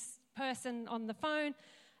to this person on the phone.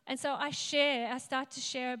 And so I start to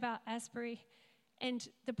share about Asbury. And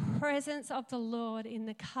the presence of the Lord in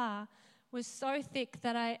the car was so thick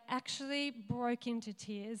that I actually broke into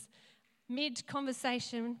tears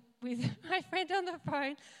mid-conversation with my friend on the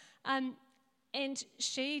phone. And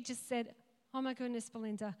she just said, "Oh my goodness,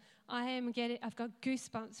 Belinda, I've got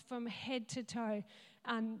goosebumps from head to toe.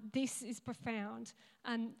 This is profound."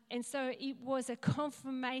 And so it was a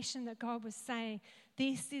confirmation that God was saying,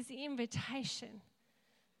 this is the invitation.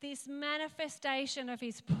 This manifestation of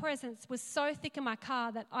his presence was so thick in my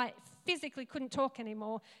car that I physically couldn't talk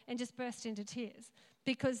anymore and just burst into tears,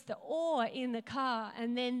 because the awe in the car,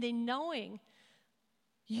 and then the knowing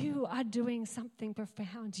you are doing something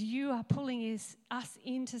profound. You are pulling us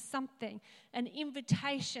into something, an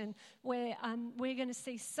invitation where we're going to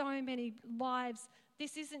see so many lives.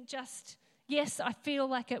 This isn't just, yes, I feel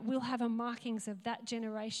like it will have a markings of that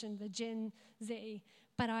generation, the Gen Z,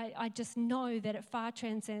 but I just know that it far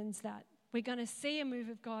transcends that. We're going to see a move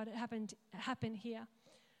of God happen here.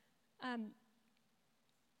 And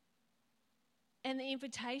the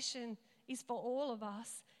invitation is for all of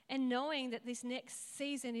us. And knowing that this next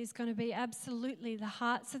season is going to be absolutely the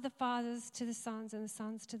hearts of the fathers to the sons and the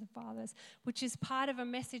sons to the fathers, which is part of a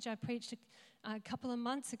message I preached a couple of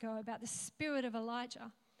months ago about the spirit of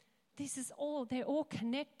Elijah. They're all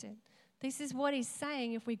connected. This is what he's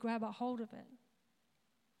saying if we grab a hold of it.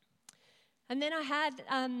 And then I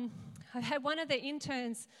had one of the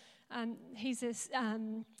interns, he's a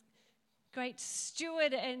great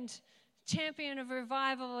steward and champion of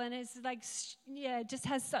revival, and is just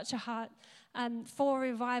has such a heart for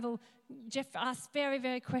revival. Jeff asked very,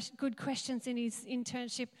 very good questions in his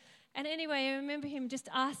internship. And anyway, I remember him just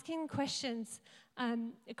asking questions,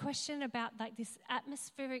 a question about this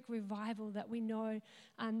atmospheric revival that we know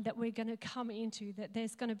that we're going to come into, that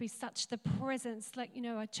there's going to be such the presence,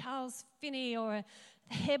 a Charles Finney or a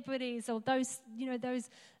Hebrides, or those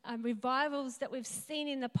revivals that we've seen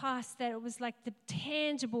in the past, that it was like the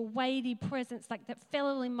tangible, weighty presence, like that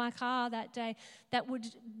fell in my car that day, that would,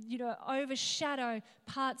 overshadow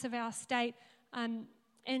parts of our state.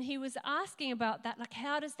 And he was asking about that,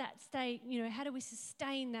 how does that stay, how do we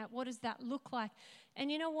sustain that? What does that look like?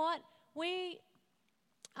 And you know what? We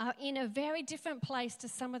are in a very different place to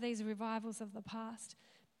some of these revivals of the past.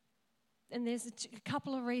 And there's a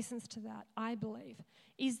couple of reasons to that, I believe,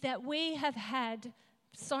 is that we have had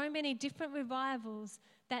so many different revivals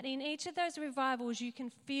that in each of those revivals you can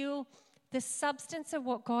feel the substance of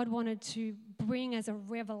what God wanted to bring as a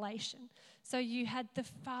revelation. So you had the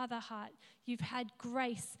Father heart, you've had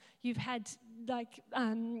grace, you've had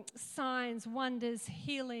signs, wonders,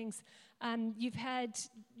 healings, you've had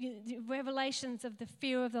revelations of the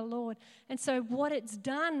fear of the Lord. And so what it's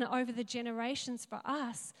done over the generations for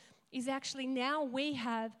us is actually now we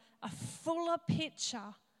have a fuller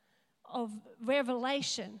picture of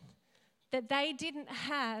revelation that they didn't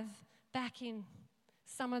have back in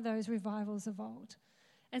some of those revivals of old.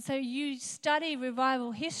 And so you study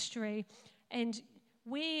revival history, and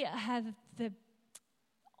we have the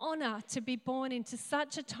honor to be born into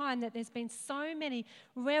such a time that there's been so many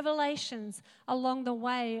revelations along the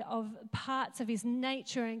way of parts of his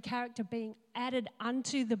nature and character being added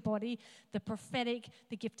unto the body, the prophetic,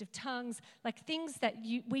 the gift of tongues, things that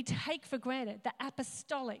we take for granted, the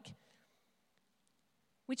apostolic.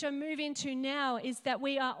 Which I move into now is that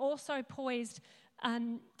we are also poised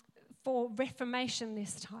for reformation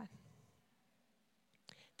this time.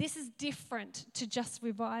 This is different to just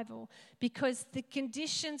revival, because the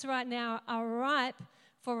conditions right now are ripe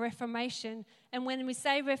for reformation. And when we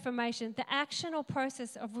say reformation, the action or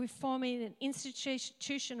process of reforming an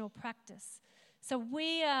institutional practice. So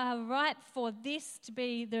we are ripe for this to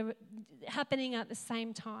be happening at the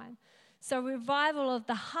same time. So revival of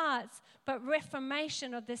the hearts, but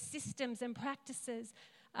reformation of the systems and practices,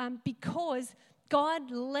 because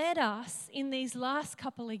God led us in these last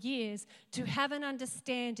couple of years to have an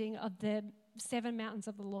understanding of the 7 mountains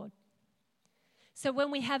of the Lord. So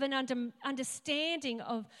when we have an understanding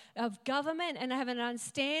of government and have an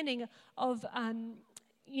understanding of,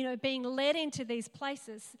 being led into these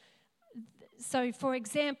places. So for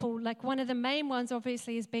example, one of the main ones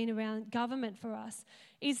obviously has been around government for us,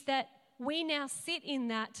 is that we now sit in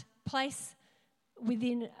that place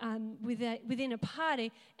within a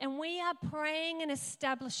party, and we are praying and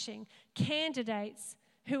establishing candidates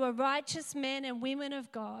who are righteous men and women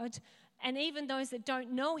of God, and even those that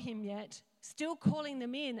don't know him yet, still calling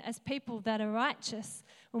them in as people that are righteous,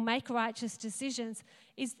 will make righteous decisions,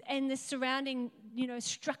 and the surrounding,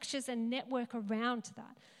 structures and network around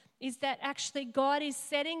that, is that actually God is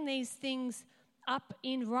setting these things up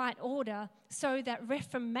in right order so that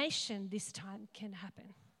reformation this time can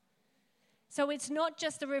happen. So it's not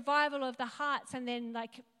just a revival of the hearts and then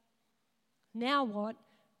now what?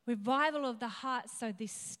 Revival of the hearts so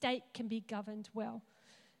this state can be governed well.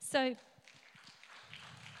 So,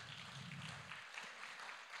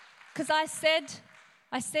 because I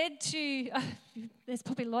said to, there's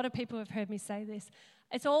probably a lot of people who have heard me say this,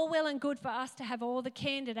 it's all well and good for us to have all the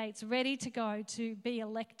candidates ready to go to be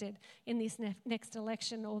elected in this next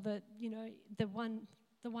election or the one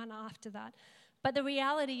after that. But the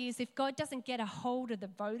reality is, if God doesn't get a hold of the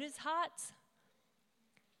voters' hearts,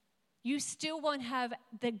 you still won't have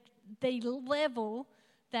the level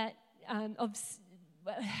that of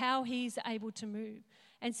how he's able to move.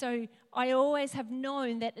 And so I always have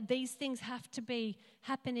known that these things have to be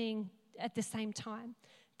happening at the same time,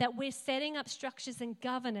 that we're setting up structures and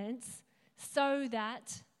governance so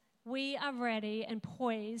that we are ready and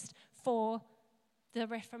poised for the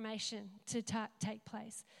Reformation to take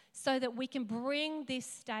place, so that we can bring this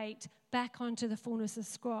state back onto the fullness of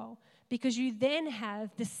scroll. Because you then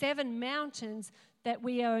have the 7 mountains that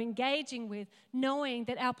we are engaging with, knowing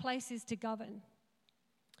that our place is to govern.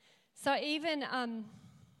 So even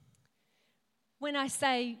when I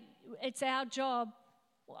say it's our job,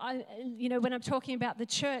 when I'm talking about the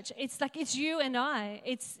church, it's like it's you and I.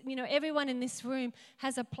 It's, everyone in this room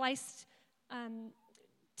has a place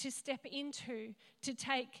to step into, to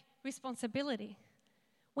take responsibility.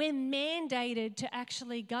 We're mandated to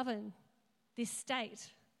actually govern this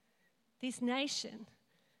state, this nation.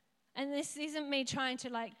 And this isn't me trying to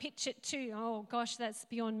pitch it to, oh gosh, that's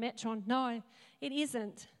beyond Metron. No, it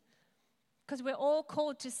isn't. Because we're all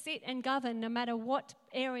called to sit and govern no matter what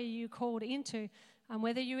area you're called into.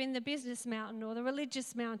 Whether you're in the business mountain or the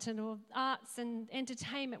religious mountain or arts and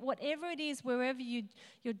entertainment, whatever it is, wherever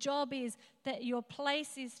your job is, that your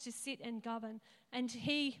place is to sit and govern. And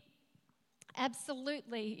he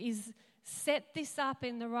absolutely is set this up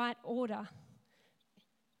in the right order.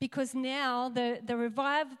 Because now the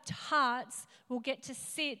revived hearts will get to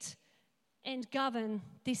sit and govern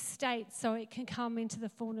this state so it can come into the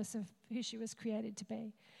fullness of who she was created to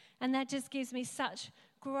be. And that just gives me such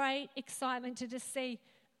great excitement to just see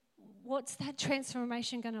what's that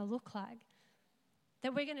transformation going to look like.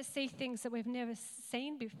 That we're going to see things that we've never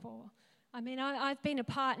seen before. I mean, I've been a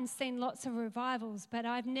part and seen lots of revivals, but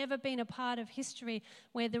I've never been a part of history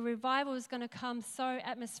where the revival is going to come so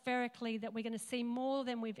atmospherically that we're going to see more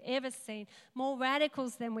than we've ever seen, more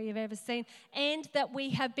radicals than we've ever seen, and that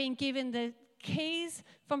we have been given the keys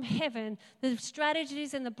from heaven, the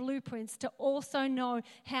strategies and the blueprints to also know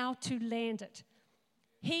how to land it.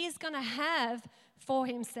 He is going to have for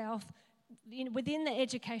himself, within the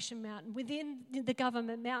education mountain, within the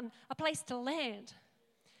government mountain, a place to land.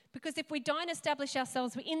 Because if we don't establish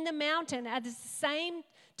ourselves in the mountain at the same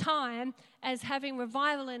time as having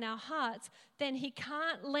revival in our hearts, then he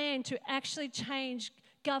can't land to actually change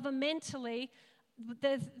governmentally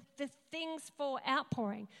the things for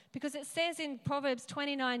outpouring. Because it says in Proverbs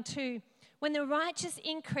 29:2, when the righteous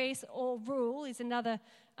increase or rule is another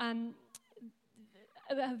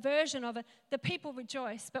a version of it, the people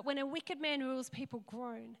rejoice. But when a wicked man rules, people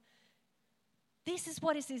groan. This is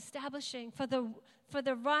what is establishing for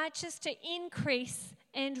the righteous to increase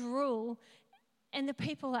and rule, and the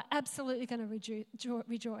people are absolutely going to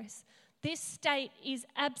rejoice. This state is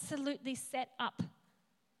absolutely set up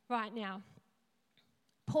right now,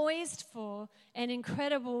 poised for an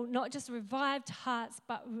incredible, not just revived hearts,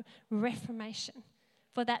 but reformation,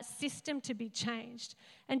 for that system to be changed.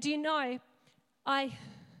 And do you know,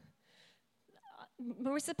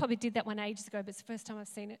 Marissa probably did that one ages ago, but it's the first time I've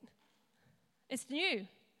seen it. It's new.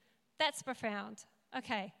 That's profound.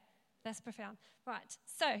 Okay, that's profound. Right,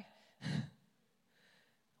 so,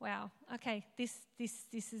 wow. Okay, this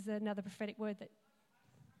is another prophetic word that.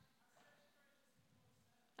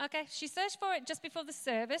 Okay, she searched for it just before the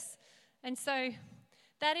service, and so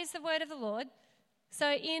that is the word of the Lord.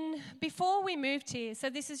 So before we moved here, so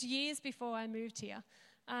this is years before I moved here,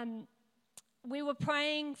 we were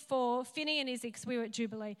praying for Finney and Izzy because we were at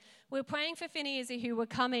Jubilee. We were praying for Finney and Izzy who were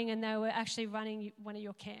coming, and they were actually running one of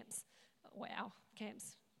your camps. Wow,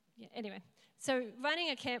 camps. Yeah, anyway, so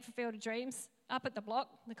running a camp for Field of Dreams up at the block,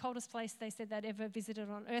 the coldest place they said they'd ever visited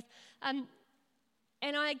on earth. And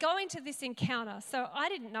I go into this encounter. So I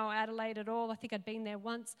didn't know Adelaide at all. I think I'd been there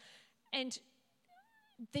once. And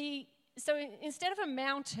the instead of a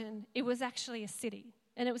mountain, it was actually a city.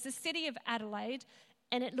 And it was the city of Adelaide,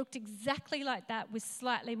 and it looked exactly like that with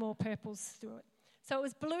slightly more purples through it. So it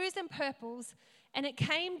was blues and purples, and it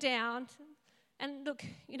came down. And look,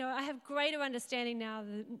 I have greater understanding now,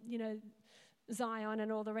 Zion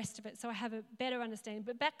and all the rest of it, so I have a better understanding.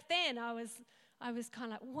 But back then, I was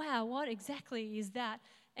kind of like, wow, what exactly is that?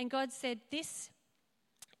 And God said, this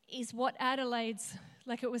is what Adelaide's,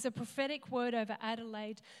 like it was a prophetic word over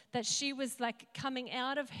Adelaide, that she was like coming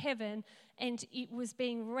out of heaven and it was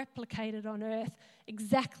being replicated on earth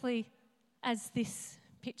exactly as this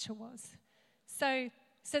picture was. So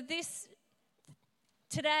this,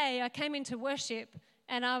 today I came into worship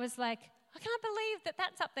and I was like, I can't believe that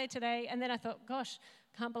that's up there today. And then I thought, gosh,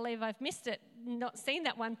 can't believe I've missed it, not seen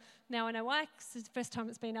that one. Now I know why, because it's the first time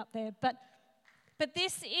it's been up there. But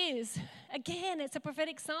this is, again, it's a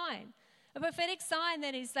prophetic sign. A prophetic sign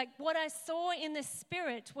that is like what I saw in the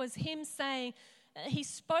Spirit was him saying, he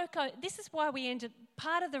spoke, this is why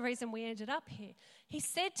part of the reason we ended up here. He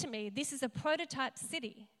said to me, this is a prototype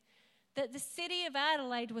city. That the city of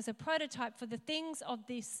Adelaide was a prototype for the things of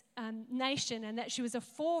this nation, and that she was a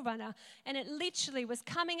forerunner, and it literally was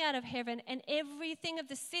coming out of heaven, and everything of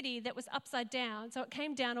the city that was upside down, so it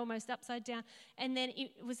came down almost upside down, and then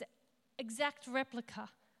it was exact replica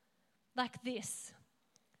like this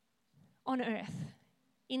on earth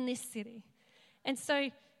in this city. And so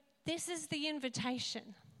this is the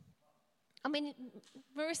invitation. I mean,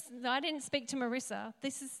 Marissa, I didn't speak to Marissa.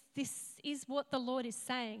 This is what the Lord is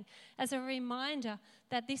saying as a reminder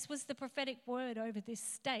that this was the prophetic word over this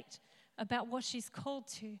state about what she's called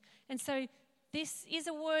to. And so this is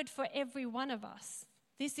a word for every one of us.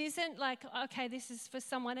 This isn't like, okay, this is for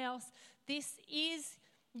someone else. This is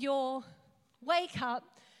your wake up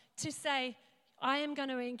to say, I am going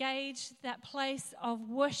to engage that place of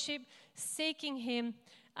worship, seeking him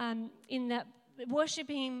in that,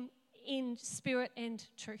 worshiping him in spirit and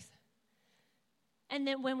truth. And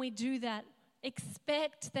then when we do that,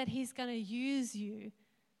 expect that he's going to use you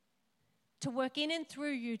to work in and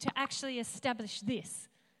through you to actually establish this.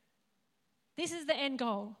 This is the end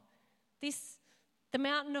goal. The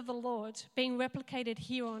mountain of the Lord being replicated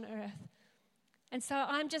here on earth. And so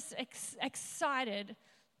I'm just excited.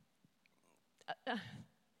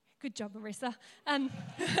 Good job, Marissa.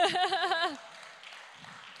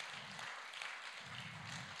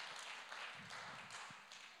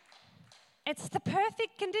 It's the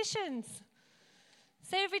perfect conditions.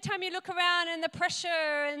 So every time you look around and the pressure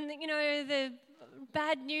and, the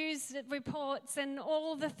bad news reports and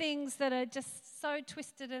all the things that are just so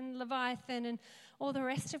twisted and Leviathan and all the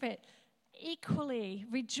rest of it, equally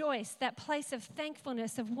rejoice, that place of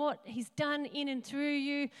thankfulness of what he's done in and through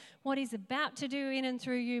you, what he's about to do in and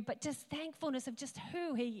through you, but just thankfulness of just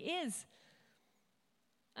who he is.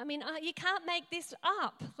 I mean, you can't make this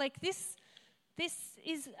up. Like this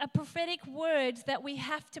is a prophetic word that we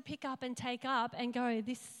have to pick up and take up and go,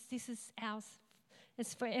 this is ours.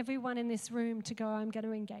 It's for everyone in this room to go, I'm going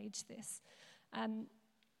to engage this. And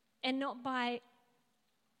not by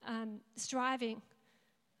striving.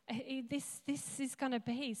 This is going to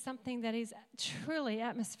be something that is truly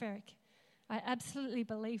atmospheric. I absolutely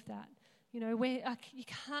believe that. You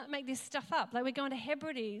can't make this stuff up. Like we're going to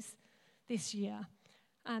Hebrides this year.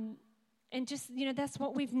 And just, that's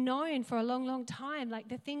what we've known for a long, long time. Like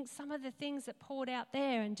some of the things that poured out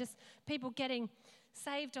there and just people getting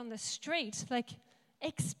saved on the street, like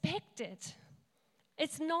expect it.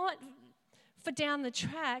 It's not for down the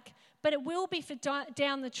track, but it will be for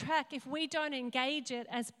down the track if we don't engage it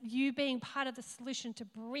as you being part of the solution to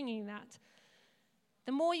bringing that.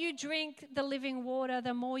 The more you drink the living water,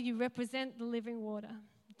 the more you represent the living water.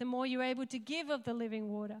 The more you're able to give of the living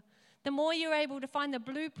water. The more you're able to find the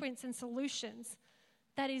blueprints and solutions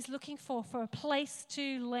that he's looking for a place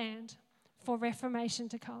to land, for reformation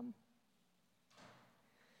to come.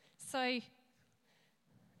 So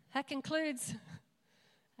that concludes,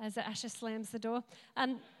 as Asher slams the door.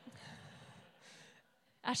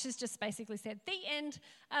 Asher's just basically said, the end.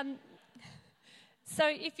 So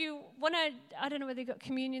if you want to, I don't know whether you've got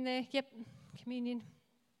communion there. Yep, communion.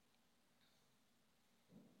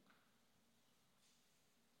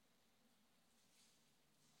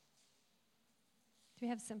 Do we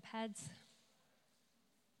have some pads?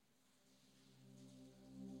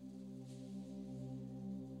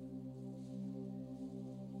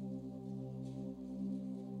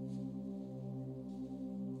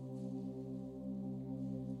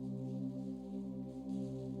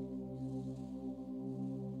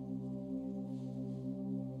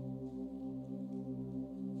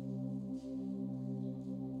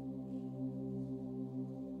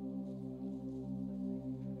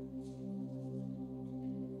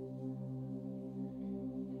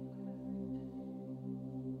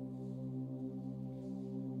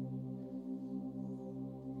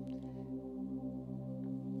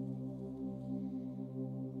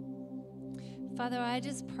 Father, I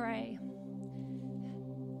just pray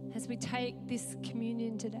as we take this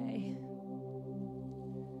communion today,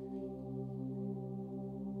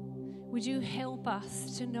 would you help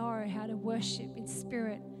us to know how to worship in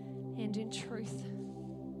spirit and in truth?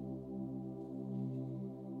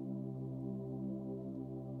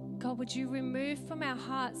 God, would you remove from our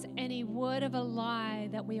hearts any word of a lie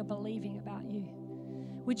that we are believing about you?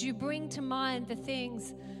 Would you bring to mind the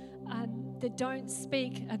things that don't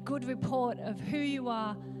speak a good report of who you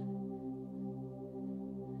are?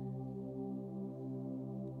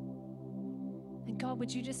 And God,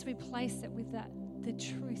 would you just replace it with the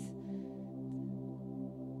truth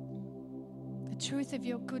of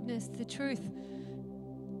your goodness, the truth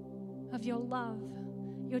of your love,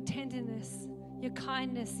 your tenderness, your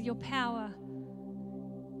kindness, your power,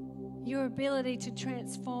 your ability to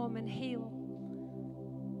transform and heal.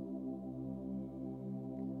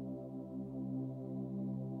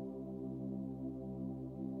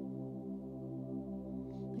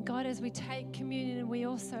 And God, as we take communion, we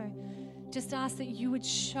also just ask that you would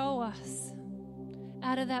show us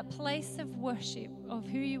out of that place of worship of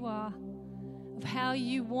who you are, of how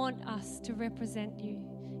you want us to represent you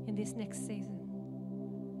in this next season.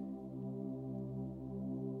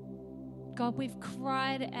 God, we've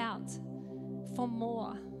cried out for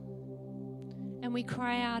more, and we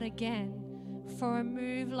cry out again for a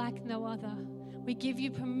move like no other. We give you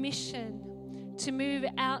permission to move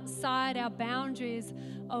outside our boundaries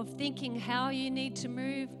of thinking how you need to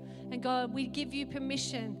move. And God, we give you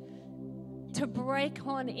permission to break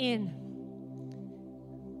on in.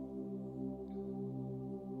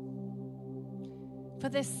 For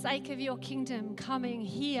the sake of your kingdom coming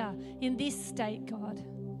here in this state, God.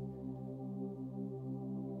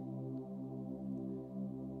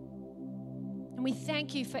 And we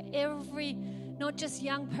thank you for every, not just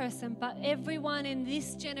young person, but everyone in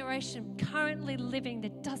this generation currently living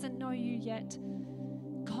that doesn't know you yet.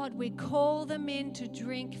 God, we call them in to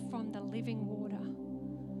drink from the living water.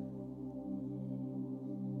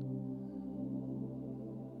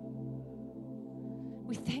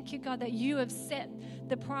 We thank you, God, that you have set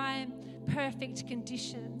the prime, perfect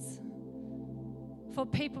conditions for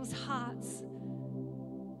people's hearts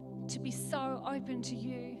to be so open to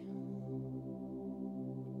you.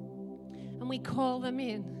 And we call them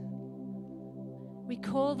in. We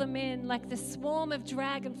call them in like the swarm of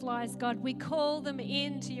dragonflies, God. We call them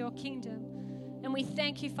into your kingdom. And we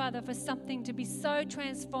thank you, Father, for something to be so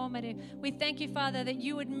transformative. We thank you, Father, that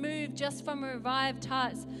you would move just from revived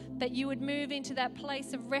hearts, that you would move into that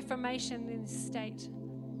place of reformation in this state.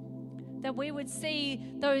 That we would see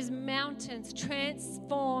those mountains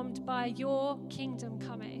transformed by your kingdom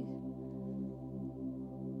coming.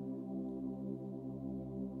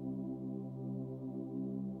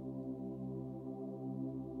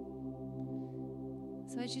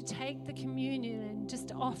 So as you take the communion and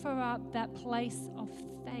just offer up that place of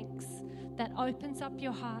thanks that opens up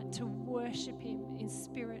your heart to worship him in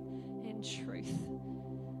spirit and truth.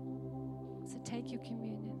 So take your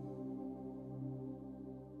communion.